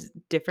men. There's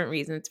different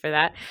reasons for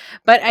that,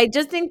 but I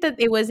just think that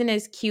it wasn't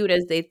as cute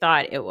as they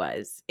thought it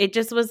was. It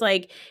just was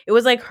like it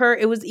was like her.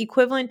 It was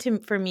equivalent to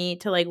for me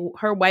to like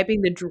her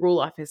wiping the drool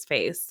off his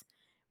face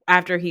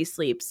after he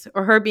sleeps,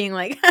 or her being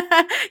like,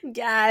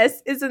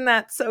 "Yes, isn't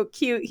that so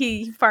cute?"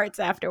 He farts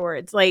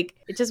afterwards. Like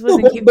it just No,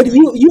 wasn't cute. but to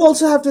me. you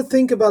also have to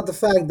think about the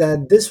fact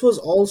that this was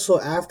also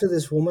after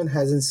this woman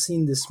hasn't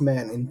seen this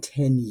man in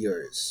 10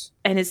 years.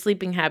 And his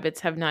sleeping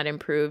habits have not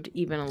improved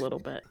even a little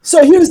bit.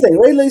 So here's the thing,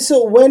 right? Like,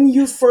 so when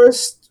you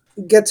first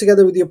get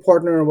together with your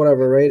partner or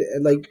whatever, right?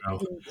 Like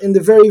in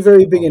the very,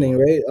 very beginning,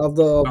 right? Of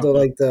the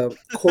like the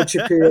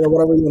courtship period or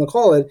whatever you want to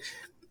call it,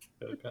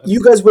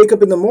 you guys wake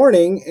up in the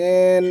morning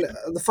and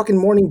the fucking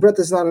morning breath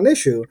is not an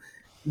issue.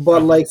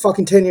 But like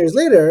fucking 10 years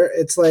later,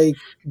 it's like,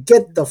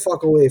 get the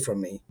fuck away from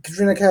me.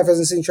 Katrina Kaif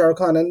hasn't seen Shah Rukh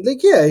Khan, and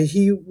like, yeah,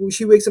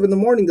 she wakes up in the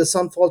morning, the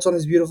sun falls on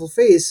his beautiful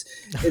face,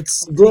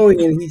 it's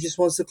glowing, and he just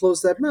wants to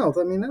close that mouth.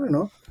 I mean, I don't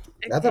know.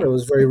 I thought it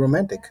was very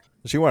romantic.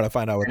 She wanted to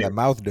find out what that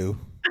mouth do.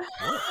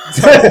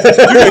 You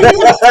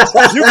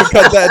can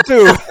cut that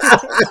too.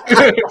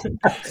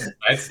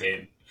 That's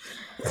it.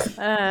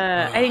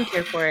 I didn't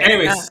care for it.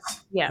 Anyways,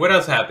 yeah. what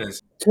else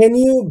happens? Can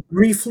you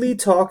briefly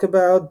talk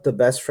about the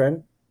best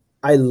friend?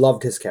 I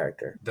loved his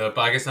character. The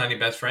Pakistani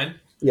best friend.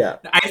 Yeah.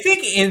 I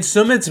think in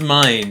Sumit's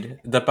mind,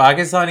 the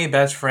Pakistani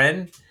best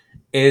friend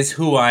is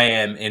who I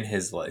am in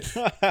his life.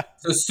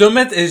 So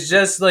Sumit is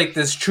just like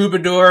this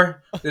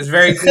troubadour, this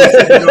very cool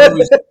troubadour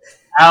who's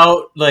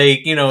out,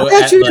 like I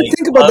at actually didn't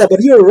think about that, but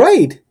you're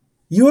right.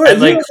 You're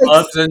like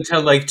clubs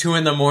until like 2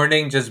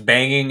 a.m, just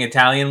banging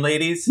Italian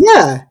ladies,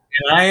 yeah,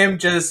 and I am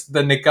just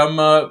the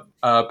Nikama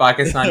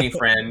Pakistani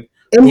friend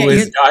and Yeah, who you're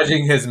is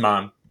dodging his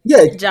mom.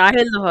 yeah,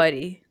 Jahil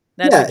Lahori.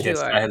 That's yeah, what you Yes,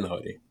 are. I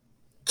Lodi.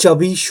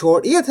 chubby,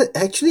 short. Yeah,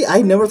 actually,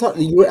 I never thought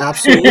you were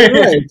absolutely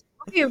right.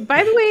 Okay,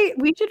 by the way,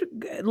 we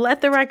should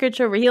let the record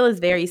show Raheel is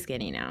very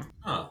skinny now.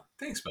 Oh,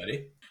 thanks,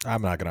 buddy.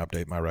 I'm not gonna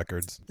update my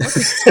records.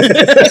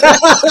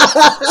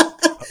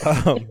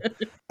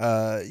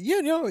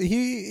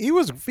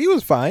 He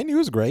was fine. He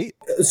was great.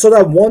 So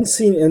that one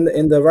scene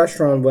in the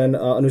restaurant when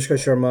Anushka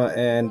Sharma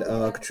and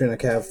Katrina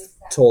Kaif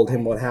told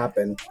him what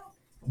happened,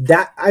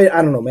 that I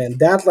don't know, man.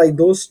 That like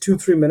those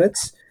 2-3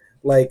 minutes,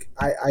 like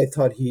I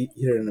thought he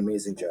did an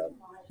amazing job.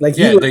 Like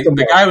he Yeah, left the the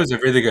mark. guy was a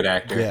really good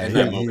actor Yeah, in he,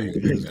 that Yeah. movie.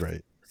 he was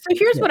great. So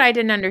here's Yeah. what I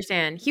didn't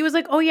understand. He was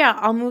like, "Oh yeah,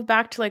 I'll move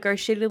back to like our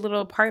shitty little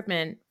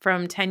apartment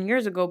from 10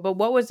 years ago." But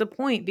what was the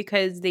point?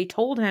 Because they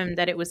told him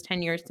that it was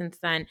 10 years since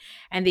then,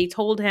 and they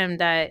told him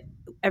that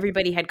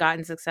everybody had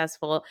gotten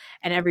successful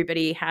and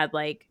everybody had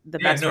like the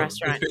Yeah, best no,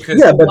 it's restaurant. because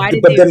Yeah, So why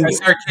did but they then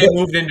SRK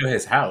moved into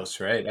his house,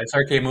 right?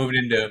 SRK moved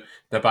into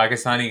the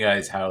Pakistani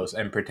guy's house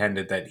and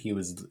pretended that he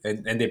was,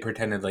 and they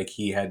pretended like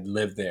he had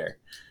lived there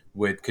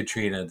with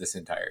Katrina this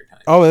entire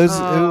time. Oh, it was Oh,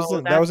 that was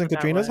that's in what that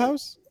Katrina's was.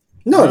 house.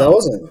 no, that No.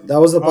 wasn't. That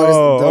was the Pakistan.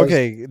 Oh,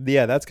 okay.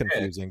 Yeah, that's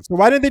confusing. So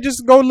why didn't they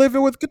just go live it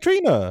with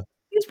Katrina?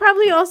 He's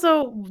probably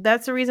also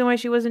that's the reason why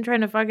she wasn't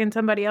trying to fuck in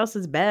somebody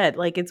else's bed.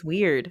 Like it's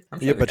weird. I'm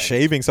Yeah, the but guy-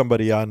 shaving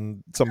somebody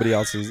on somebody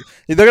else's.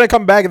 They're gonna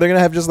come back and they're gonna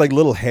have just like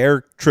little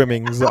hair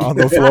trimmings on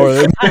the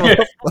floor.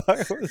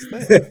 What is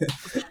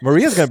that?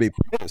 Maria's gonna be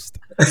pissed.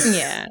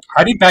 Yeah.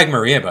 How do you bag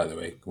Maria, by the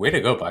way? Way to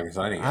go,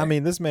 Pakistani guy. I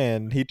mean, this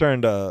man, he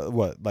turned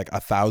like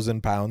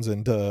 1,000 pounds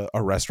into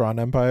a restaurant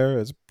empire.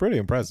 It's pretty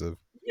impressive.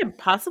 Yeah,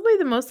 possibly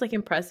the most like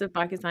impressive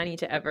Pakistani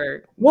to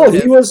ever. Well,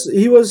 live.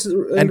 he was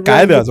And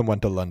Qaeda hasn't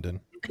went to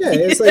London. Yeah,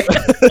 it's like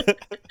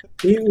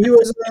he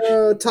was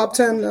top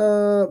 10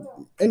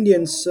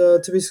 Indians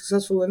to be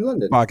successful in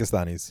London,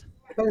 Pakistanis.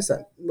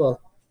 Pakistan.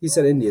 Well, he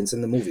said Indians in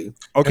the movie.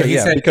 Okay, He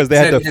yeah, said- because he they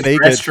had said to his fake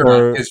it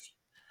restaurant- for.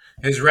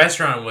 his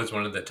restaurant was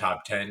one of the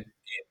top 10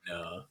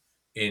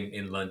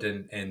 in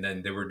London, and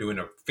then they were doing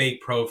a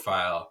fake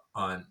profile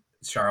on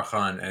Shah Rukh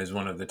Khan as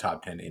one of the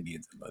top 10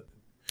 Indians in London.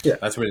 Yeah.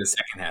 That's where the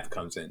second half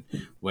comes in,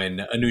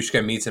 when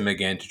Anushka meets him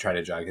again to try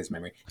to jog his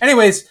memory.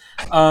 Anyways,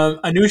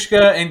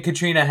 Anushka and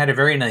Katrina had a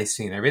very nice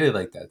scene. I really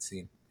liked that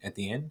scene at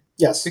the end,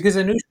 Yes. because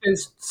Anushka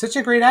is such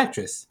a great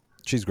actress.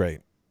 She's great.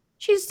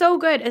 She's so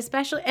good,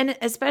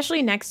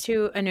 especially next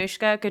to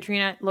Anushka,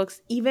 Katrina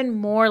looks even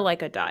more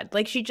like a dud.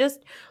 Like she just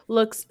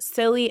looks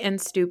silly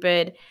and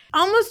stupid,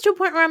 almost to a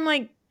point where I'm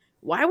like,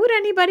 why would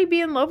anybody be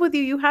in love with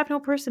you? You have no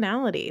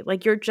personality.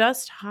 Like you're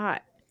just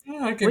hot.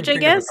 Yeah, can Which I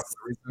think of a guess- couple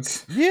of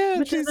reasons. Yeah,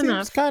 Which she is seems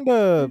enough. kind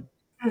of.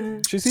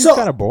 She seems So-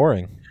 kind of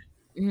boring.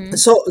 Mhm.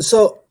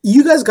 So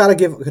you guys got to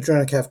give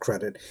Katrina Kaif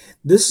credit.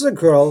 This is a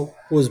girl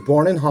who was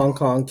born in Hong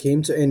Kong,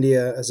 came to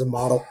India as a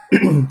model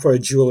for a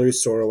jewelry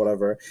store or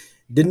whatever,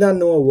 did not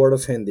know a word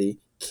of Hindi,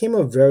 came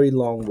a very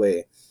long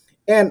way.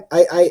 And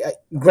I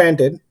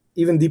granted,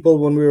 even Deepal,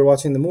 when we were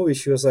watching the movie,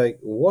 she was like,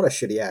 what a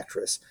shitty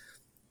actress.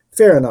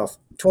 Fair enough.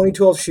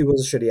 2012, she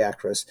was a shitty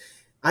actress.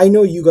 I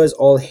know you guys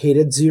all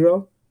hated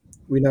Zero.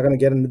 We're not going to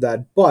get into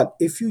that. But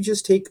if you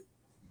just take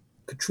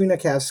Katrina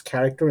Kaif's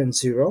character in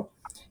Zero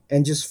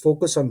and just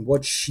focus on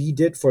what she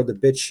did for the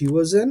bit she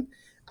was in,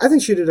 I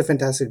think she did a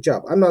fantastic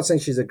job. I'm not saying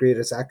she's the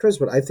greatest actress,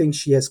 but I think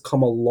she has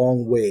come a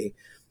long way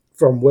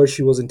from where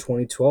she was in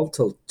 2012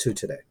 till to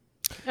today.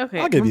 Okay,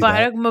 I'll give you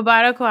that.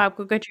 मुबारक हो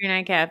आपको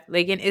कटरीना कैफ,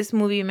 लेकिन इस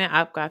movie में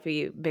आप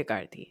काफी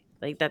बेकार थी.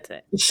 Like that's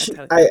it. That's She,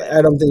 how I feel about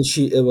I don't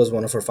think it was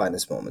one of her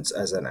finest moments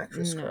as an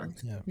actress. No.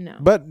 Correct. Yeah. it. No.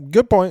 But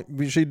good point.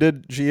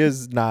 She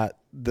is not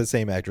the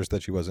same actress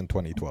that she was in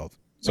 2012.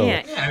 So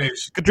Yeah. Yeah, I mean,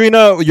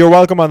 Katrina, you're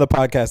welcome on the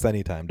podcast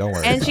anytime. Don't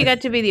worry. And about she it.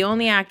 got to be the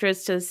only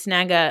actress to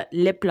snag a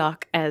lip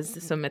lock, as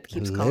Sumit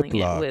keeps calling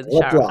Lip lock. it, with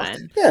Lip Shah Rukh lock.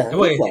 Khan. Yeah. oh,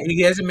 wait, lip lock.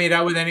 he hasn't made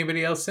out with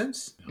anybody else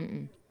since?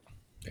 Mm-mm.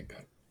 Thank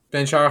God.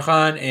 Then Shah Rukh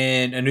Khan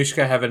and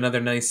Anushka have another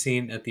nice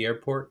scene at the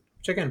airport.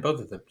 Which again, both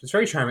of them. It's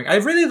very charming. I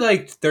really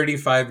liked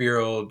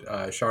 35-year-old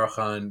Shah Rukh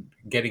Khan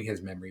getting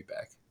his memory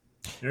back.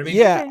 You know what I mean?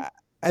 Yeah, Okay.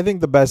 I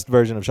think the best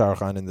version of Shah Rukh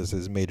Khan in this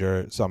is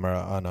Major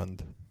Samara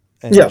Anand.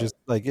 And Yeah. just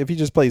like if he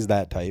just plays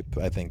that type,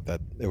 I think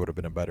that it would have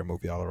been a better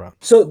movie all around.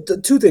 So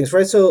the two things,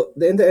 right? So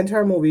in the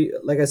entire movie,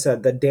 like I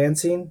said, the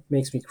dancing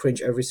makes me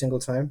cringe every single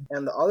time.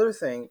 And the other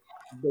thing,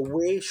 the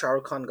way Shah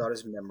Rukh Khan got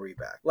his memory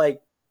back.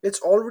 Like, it's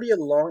already a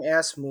long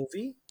ass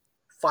movie.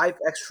 5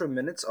 extra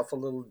minutes of a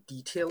little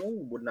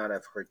detailing would not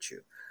have hurt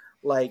you.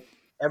 Like,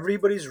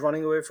 everybody's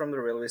running away from the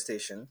railway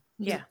station.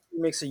 Yeah. He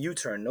makes a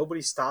U-turn.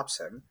 Nobody stops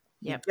him.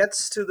 Yep. He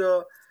gets to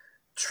the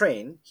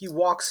train. He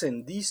walks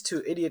in. These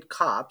two idiot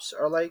cops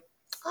are like,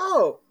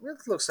 "Oh,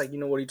 it looks like you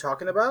know what you're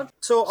talking about.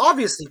 So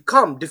obviously,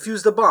 come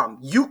defuse the bomb.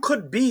 You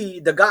could be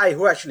the guy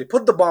who actually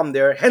put the bomb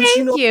there. Hence,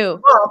 you know Thank you.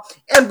 the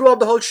bomb and blow up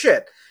the whole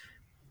shit."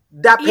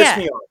 That pissed Yeah.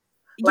 me off.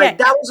 Yeah. Like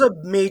that was a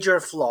major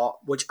flaw,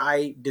 which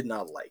I did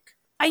not like.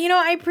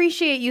 I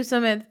appreciate you,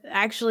 Sumit,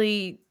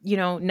 actually,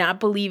 not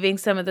believing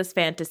some of this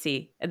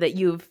fantasy that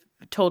you've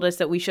told us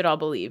that we should all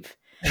believe.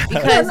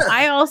 Because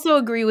I also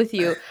agree with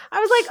you. I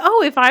was like,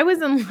 oh, if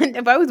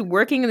I was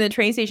working in the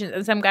train station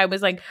and some guy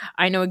was like,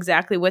 I know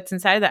exactly what's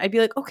inside of that, I'd be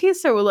like, okay,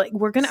 sir,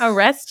 we're gonna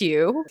arrest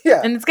you.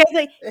 Yeah. And this guy's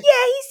like, yeah,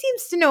 he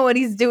seems to know what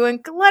he's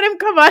doing. Let him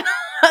come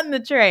on the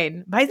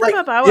train. Buy some Like,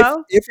 up,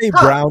 wow. If a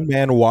brown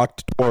man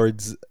walked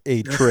towards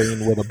a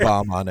train with a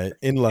bomb on it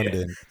in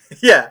London,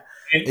 Yeah.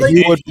 And,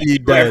 he would be knew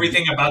dead.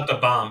 everything about the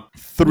bomb.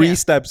 3 Yeah.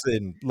 steps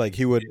in, like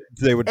they would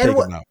And take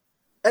what- him out.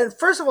 And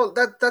first of all,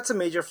 that's a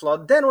major flaw.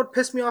 Then what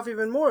pissed me off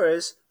even more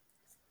is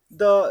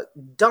the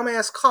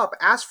dumbass cop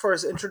asked for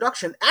his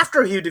introduction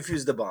after he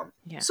defused the bomb.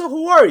 Yeah. So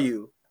who are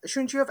you?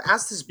 Shouldn't you have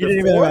asked this He before?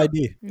 didn't even have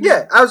ID.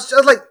 Yeah, I was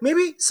just like,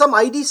 maybe some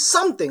ID,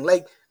 something.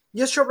 Like,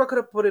 yes, Chopra could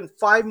have put in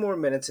 5 more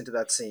minutes into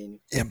that scene.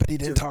 Yeah, but he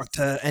didn't talk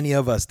to any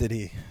of us, did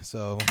he?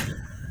 So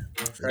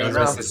Fair God enough.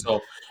 rest his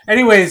soul.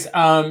 Anyways,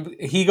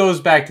 he goes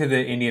back to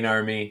the Indian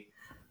Army.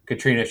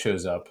 Katrina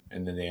shows up,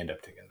 and then they end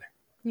up together.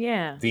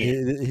 Yeah.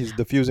 he's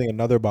defusing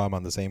another bomb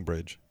on the same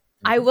bridge.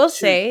 I will Two-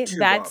 say two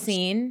that bombs.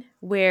 scene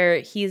where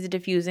he's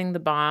defusing the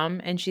bomb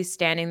and she's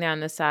standing there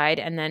on the side,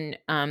 and then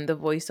the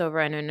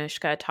voiceover and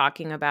Anushka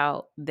talking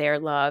about their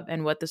love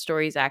and what the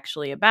story is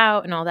actually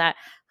about and all that.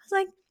 I was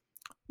like,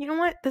 you know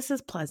what? This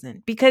is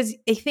pleasant, because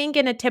I think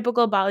in a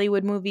typical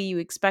Bollywood movie, you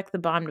expect the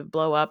bomb to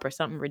blow up or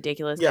something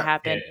ridiculous to Yeah.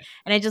 happen. Yeah.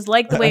 And I just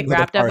like the way it Another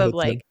wrapped up car of hits him.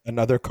 like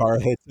Another car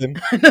hits him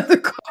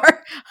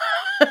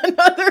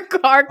another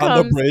car on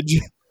the comes bridge.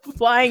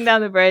 flying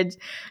down the bridge,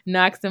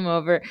 knocks him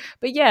over.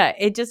 But yeah,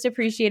 it just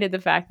appreciated the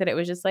fact that it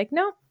was just like,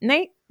 no,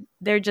 Nate,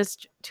 they're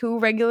just two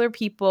regular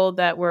people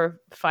that were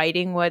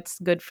fighting what's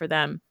good for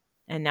them,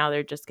 and now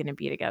they're just going to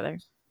be together,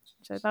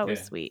 which I thought was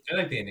Yeah. sweet. I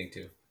like the ending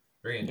too.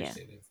 Very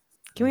interesting.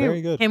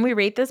 Very good. Can we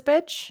rate this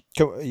bitch?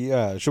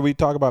 Should we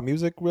talk about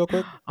music real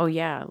quick? Oh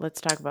yeah, let's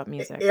talk about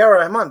music. A.R.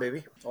 Rahman,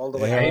 baby. All the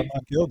way. Yeah, I- Rahman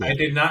killed I it.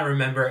 did not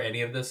remember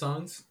any of the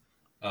songs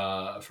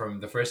from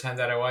the first time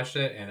that I watched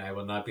it, and I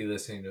will not be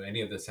listening to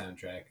any of the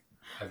soundtrack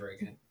ever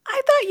again.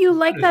 I thought you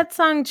liked that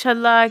song,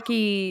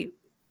 Chalaki.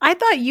 I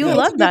thought you Yeah, it's a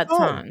loved good that song.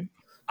 song.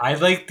 I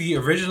like the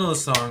original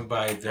song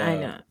by I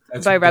know.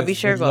 that's- By Ravi that's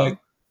Shergill. like-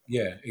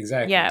 yeah,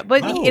 exactly. Yeah,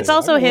 but Oh, it's I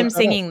also gotta him look that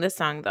up. singing this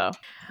song though.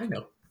 I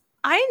know.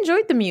 I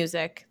enjoyed the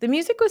music. The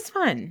music was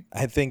fun.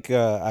 I think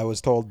I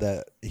was told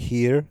that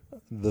Here,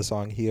 the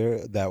song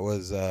Here, that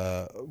was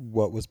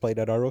what was played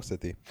at Aro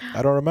City.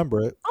 I don't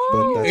remember it,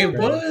 Oh, but that's It great.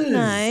 was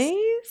nice.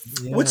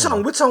 Yeah. Which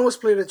song was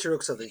played at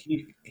Chiruk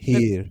Sadi?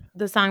 Here.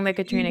 The song that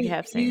Katrina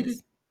Kaif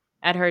sings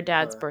at her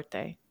dad's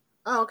birthday.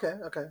 Oh, okay.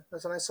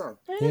 That's a nice song.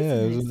 That is Yeah,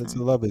 a nice it's a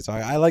song. lovely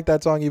song. I like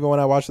that song even when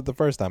I watched it the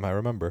first time. I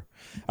remember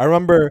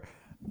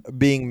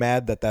being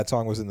mad that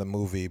song was in the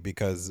movie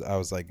because I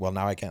was like, well,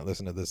 now I can't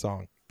listen to this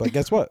song. But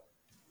guess what?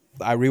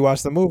 I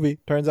rewatched the movie.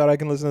 Turns out I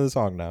can listen to the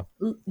song now.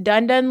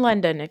 Dun Dun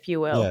London, if you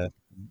will. Yeah.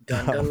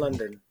 Dun Dun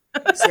London.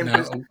 Same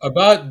Now,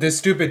 about this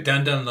stupid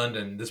Dun Dun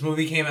London. This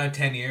movie came out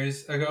 10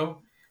 years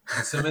ago,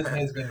 and Sumit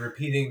has been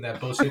repeating that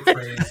bullshit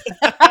phrase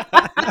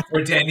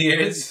for 10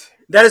 years.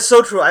 That is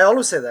so true. I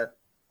always say that.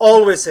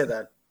 Always say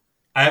that.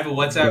 I have a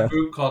WhatsApp Yeah.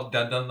 group called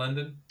Dun Dun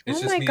London. It's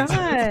Oh just my me and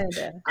Sumit.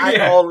 god. I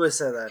Yeah. always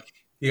say that.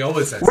 He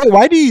always says Wait,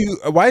 why do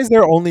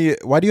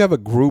you have a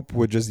group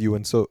with just you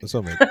and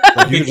Sumit?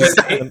 Like, you because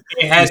just-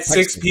 it had just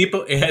six text me.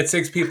 people. It had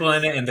 6 people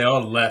in it, and they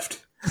all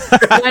left. One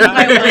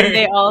by one,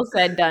 they all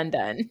said Dun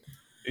Dun.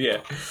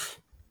 Yeah.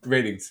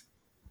 Ratings.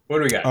 What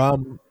do we got?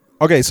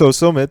 Okay, so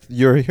Sumit,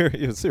 you're here.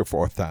 It's your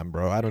 4th time,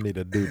 bro. I don't need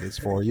to do this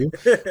for you,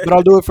 but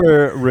I'll do it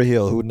for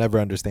Rahil, who never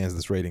understands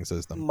this rating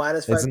system. -5.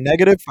 It's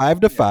 -5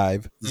 to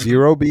 5,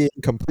 0 being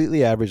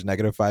completely average,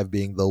 -5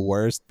 being the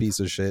worst piece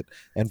of shit,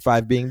 and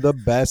 5 being the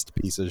best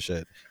piece of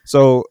shit.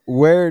 So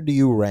where do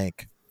you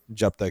rank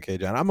Jab Tak Hai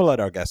Jaan? I'm gonna let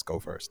our guest go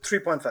first.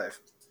 3.5.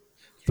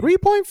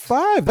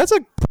 3.5. That's a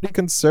pretty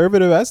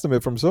conservative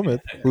estimate from Sumit,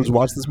 who's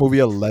watched this movie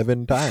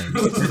 11 times.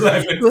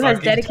 Who has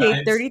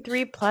dedicated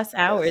 33 plus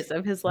hours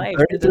of his life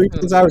to this 33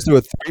 plus movie. hours to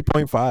a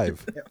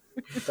 3.5.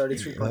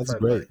 33.5. That's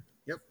great.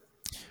 Yep.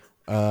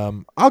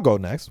 I'll go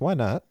next. Why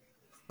not?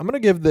 I'm gonna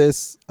give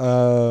this.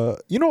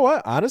 You know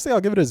what? Honestly,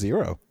 I'll give it a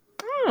 0,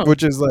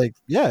 which is like,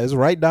 yeah, it's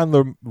right down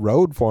the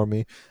road for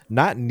me.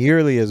 Not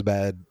nearly as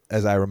bad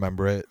as I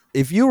remember it.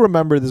 If you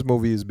remember this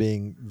movie as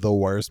being the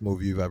worst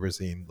movie you've ever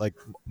seen, like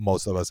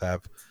most of us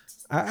have,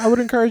 I would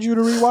encourage you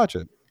to rewatch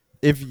it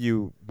if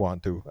you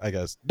want to. I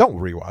guess don't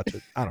rewatch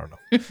it. I don't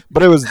know,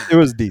 but it was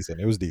decent.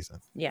 It was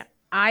decent. Yeah.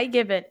 I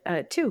give it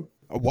a 2.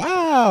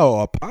 Wow,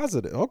 a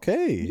positive.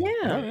 Okay.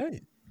 Yeah. All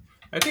right.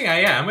 I think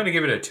I'm going to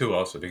give it a 2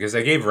 also because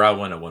I gave Round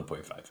 1 a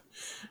 1.5.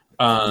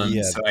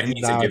 Yeah. So I need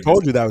Now, to I give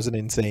told you that was an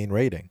insane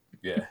rating.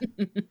 Yeah.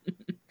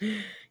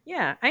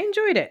 Yeah, I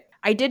enjoyed it.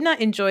 I did not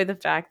enjoy the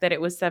fact that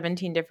it was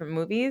 17 different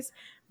movies,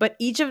 but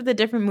each of the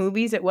different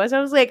movies it was, I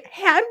was like,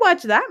 hey, I'd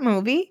watch that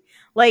movie.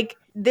 Like,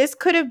 this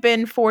could have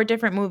been 4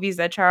 different movies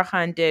that Shah Rukh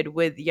Khan did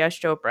with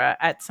Yash Chopra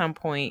at some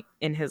point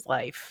in his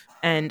life.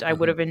 And I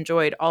would have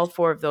enjoyed all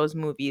 4 of those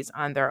movies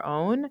on their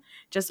own.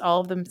 Just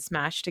all of them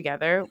smashed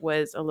together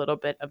was a little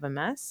bit of a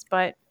mess,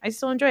 but I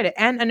still enjoyed it.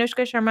 And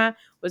Anushka Sharma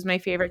was my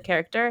favorite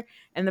character.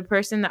 And the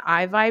person that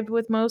I vibed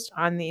with most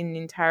in the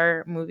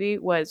entire movie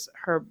was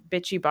her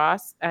bitchy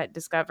boss at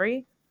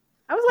Discovery.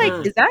 I was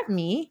like, is that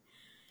me?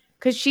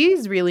 Because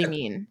she's really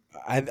mean.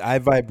 I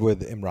vibed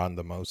with Imran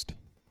the most.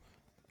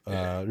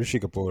 Rishi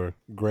Kapoor,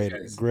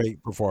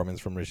 great performance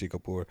from Rishi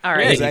Kapoor. All Yeah,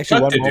 right. There's he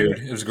actually cooked one it, moment-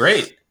 dude. It was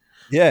great.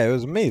 Yeah, it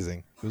was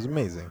amazing.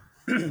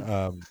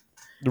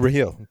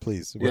 Raheel,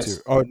 please.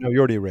 Yes. Oh no, you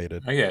already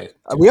rated. Okay.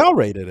 We all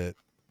rated it.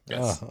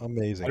 Yes. Oh,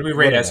 amazing. How do we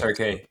rate What an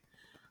SRK?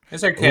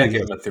 SRK, Oh, I give yeah.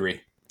 him a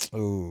 3.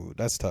 Ooh,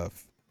 that's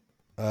tough.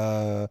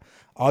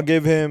 I'll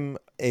give him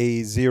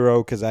a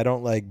 0 because I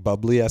don't like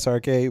bubbly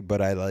SRK,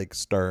 but I like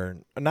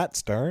stern. Not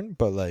stern,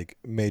 but like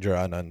Major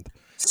Anand.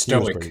 He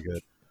was pretty Stoic.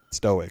 good.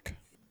 Stoic.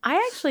 I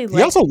actually He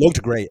like. also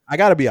looked great. I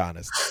gotta be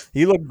honest.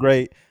 He looked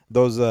great.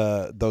 Those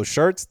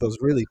shirts, those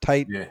really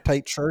tight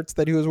shirts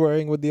that he was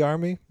wearing with the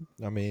army.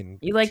 I mean,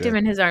 You liked shit. him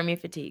in his army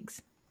fatigues.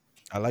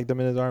 I liked him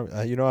in his army.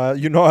 I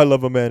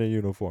love a man in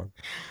uniform.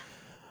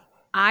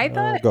 I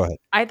thought Go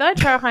ahead.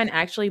 Shah Rukh Khan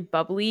actually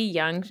bubbly,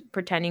 young,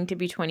 pretending to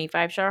be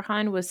 25 Shah Rukh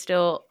Khan was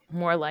still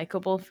more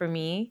likable for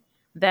me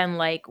than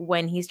like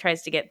when he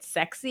tries to get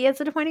sexy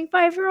as a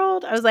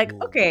 25-year-old. I was like,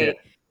 Ooh. okay, Yeah.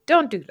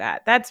 don't do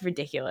that. That's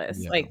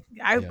ridiculous. Yeah. Like,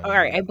 Yeah. all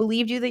right, I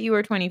believed you that you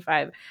were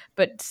 25,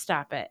 but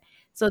stop it.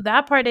 So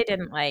that part I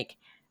didn't like.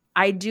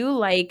 I do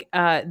like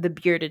the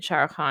bearded Shah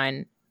Rukh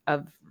Khan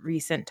of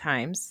recent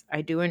times.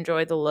 I do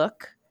enjoy the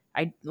look.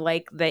 I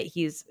like that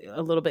he's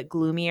a little bit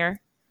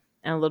gloomier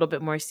and a little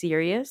bit more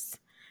serious.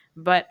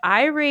 But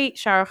I rate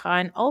Shah Rukh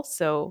Khan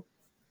also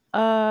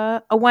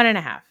a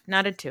 1.5,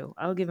 not a 2.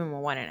 I'll give him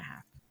a 1.5.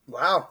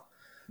 Wow.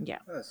 Yeah.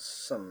 That's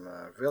some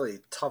really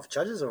tough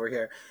judges over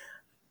here.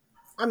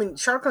 I mean,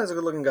 Shah Rukh Khan is a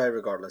good-looking guy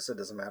regardless. It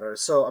doesn't matter.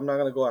 So I'm not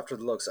going to go after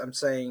the looks. I'm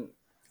saying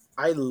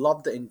I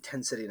love the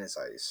intensity in his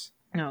eyes.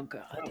 Oh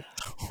God.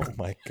 Oh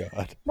my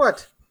god.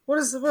 What? What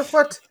is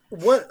what?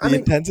 What? I The mean,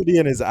 intensity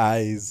in his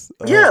eyes.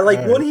 yeah, like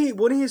all right.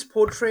 when he's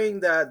portraying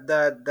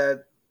that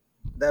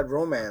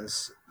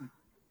romance,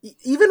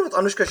 even with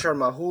Anushka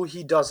Sharma,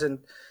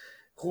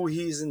 who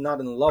he's not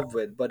in love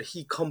with, but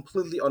he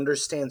completely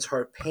understands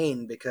her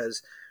pain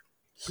because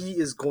he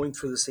is going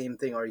through the same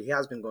thing, or he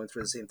has been going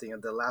through the same thing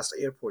at the last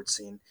airport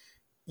scene.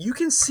 You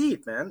can see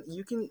it, man.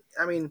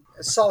 I mean,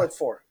 a solid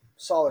 4.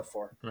 Solid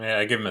 4. Yeah,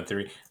 I give him a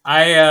 3.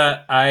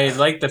 I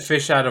like the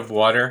fish out of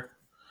water.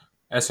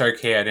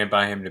 SRK, I didn't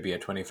buy him to be a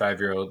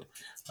 25-year-old.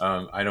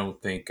 I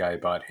don't think I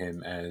bought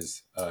him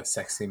as a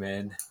sexy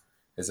man,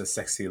 as a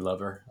sexy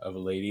lover of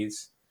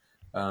ladies.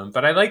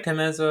 But I liked him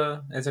as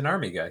an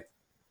army guy.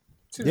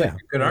 Seems like a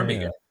good army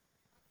guy.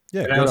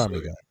 Yeah, And good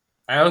army guy.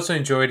 I also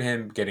enjoyed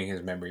him getting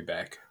his memory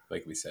back,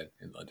 like we said,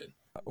 in London.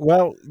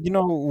 Well,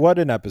 what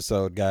an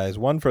episode, guys.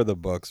 One for the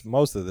books.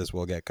 Most of this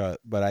will get cut,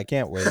 but I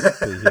can't wait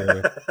to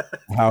hear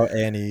how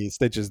Annie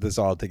stitches this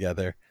all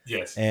together.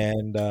 Yes.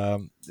 And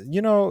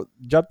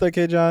Jab Tak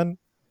Hai Jaan,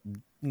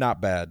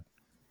 not bad.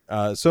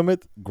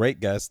 Sumit, great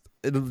guest.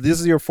 This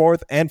is your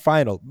 4th and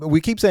final. We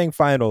keep saying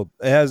final.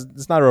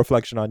 It's not a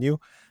reflection on you.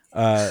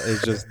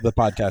 It's just the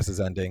podcast is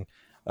ending.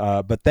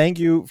 But thank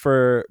you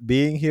for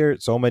being here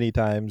so many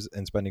times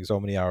and spending so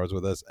many hours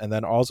with us, and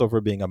then also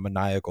for being a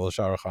maniacal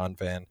Shah Rukh Khan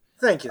fan.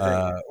 Thank you.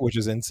 Which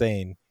is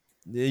insane.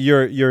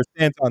 Your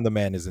stance on the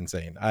man is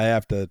insane. I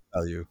have to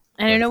tell you.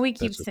 And I know we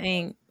keep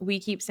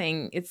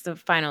saying it's the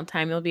final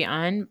time you'll be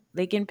on.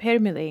 Lekin phir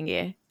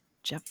milenge.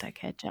 Jab tak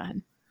hai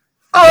jaan.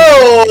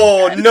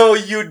 Oh no,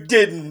 you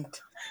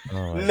didn't.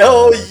 Oh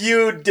no,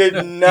 you did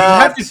not. You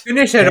have to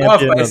finish it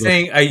off by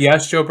saying a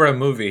Yash Chopra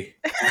movie.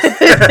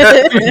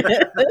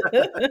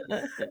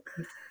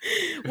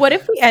 What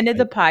if we ended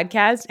the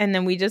podcast and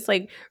then we just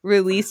like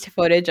released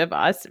footage of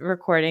us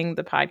recording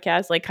the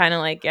podcast, like kind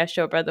of like Yash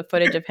Chopra, the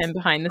footage of him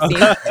behind the scenes,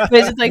 but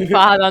it's just like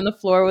Fahad on the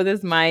floor with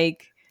his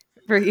mic,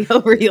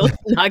 real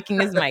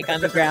knocking his mic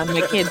on the ground,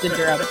 my kids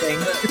interrupting.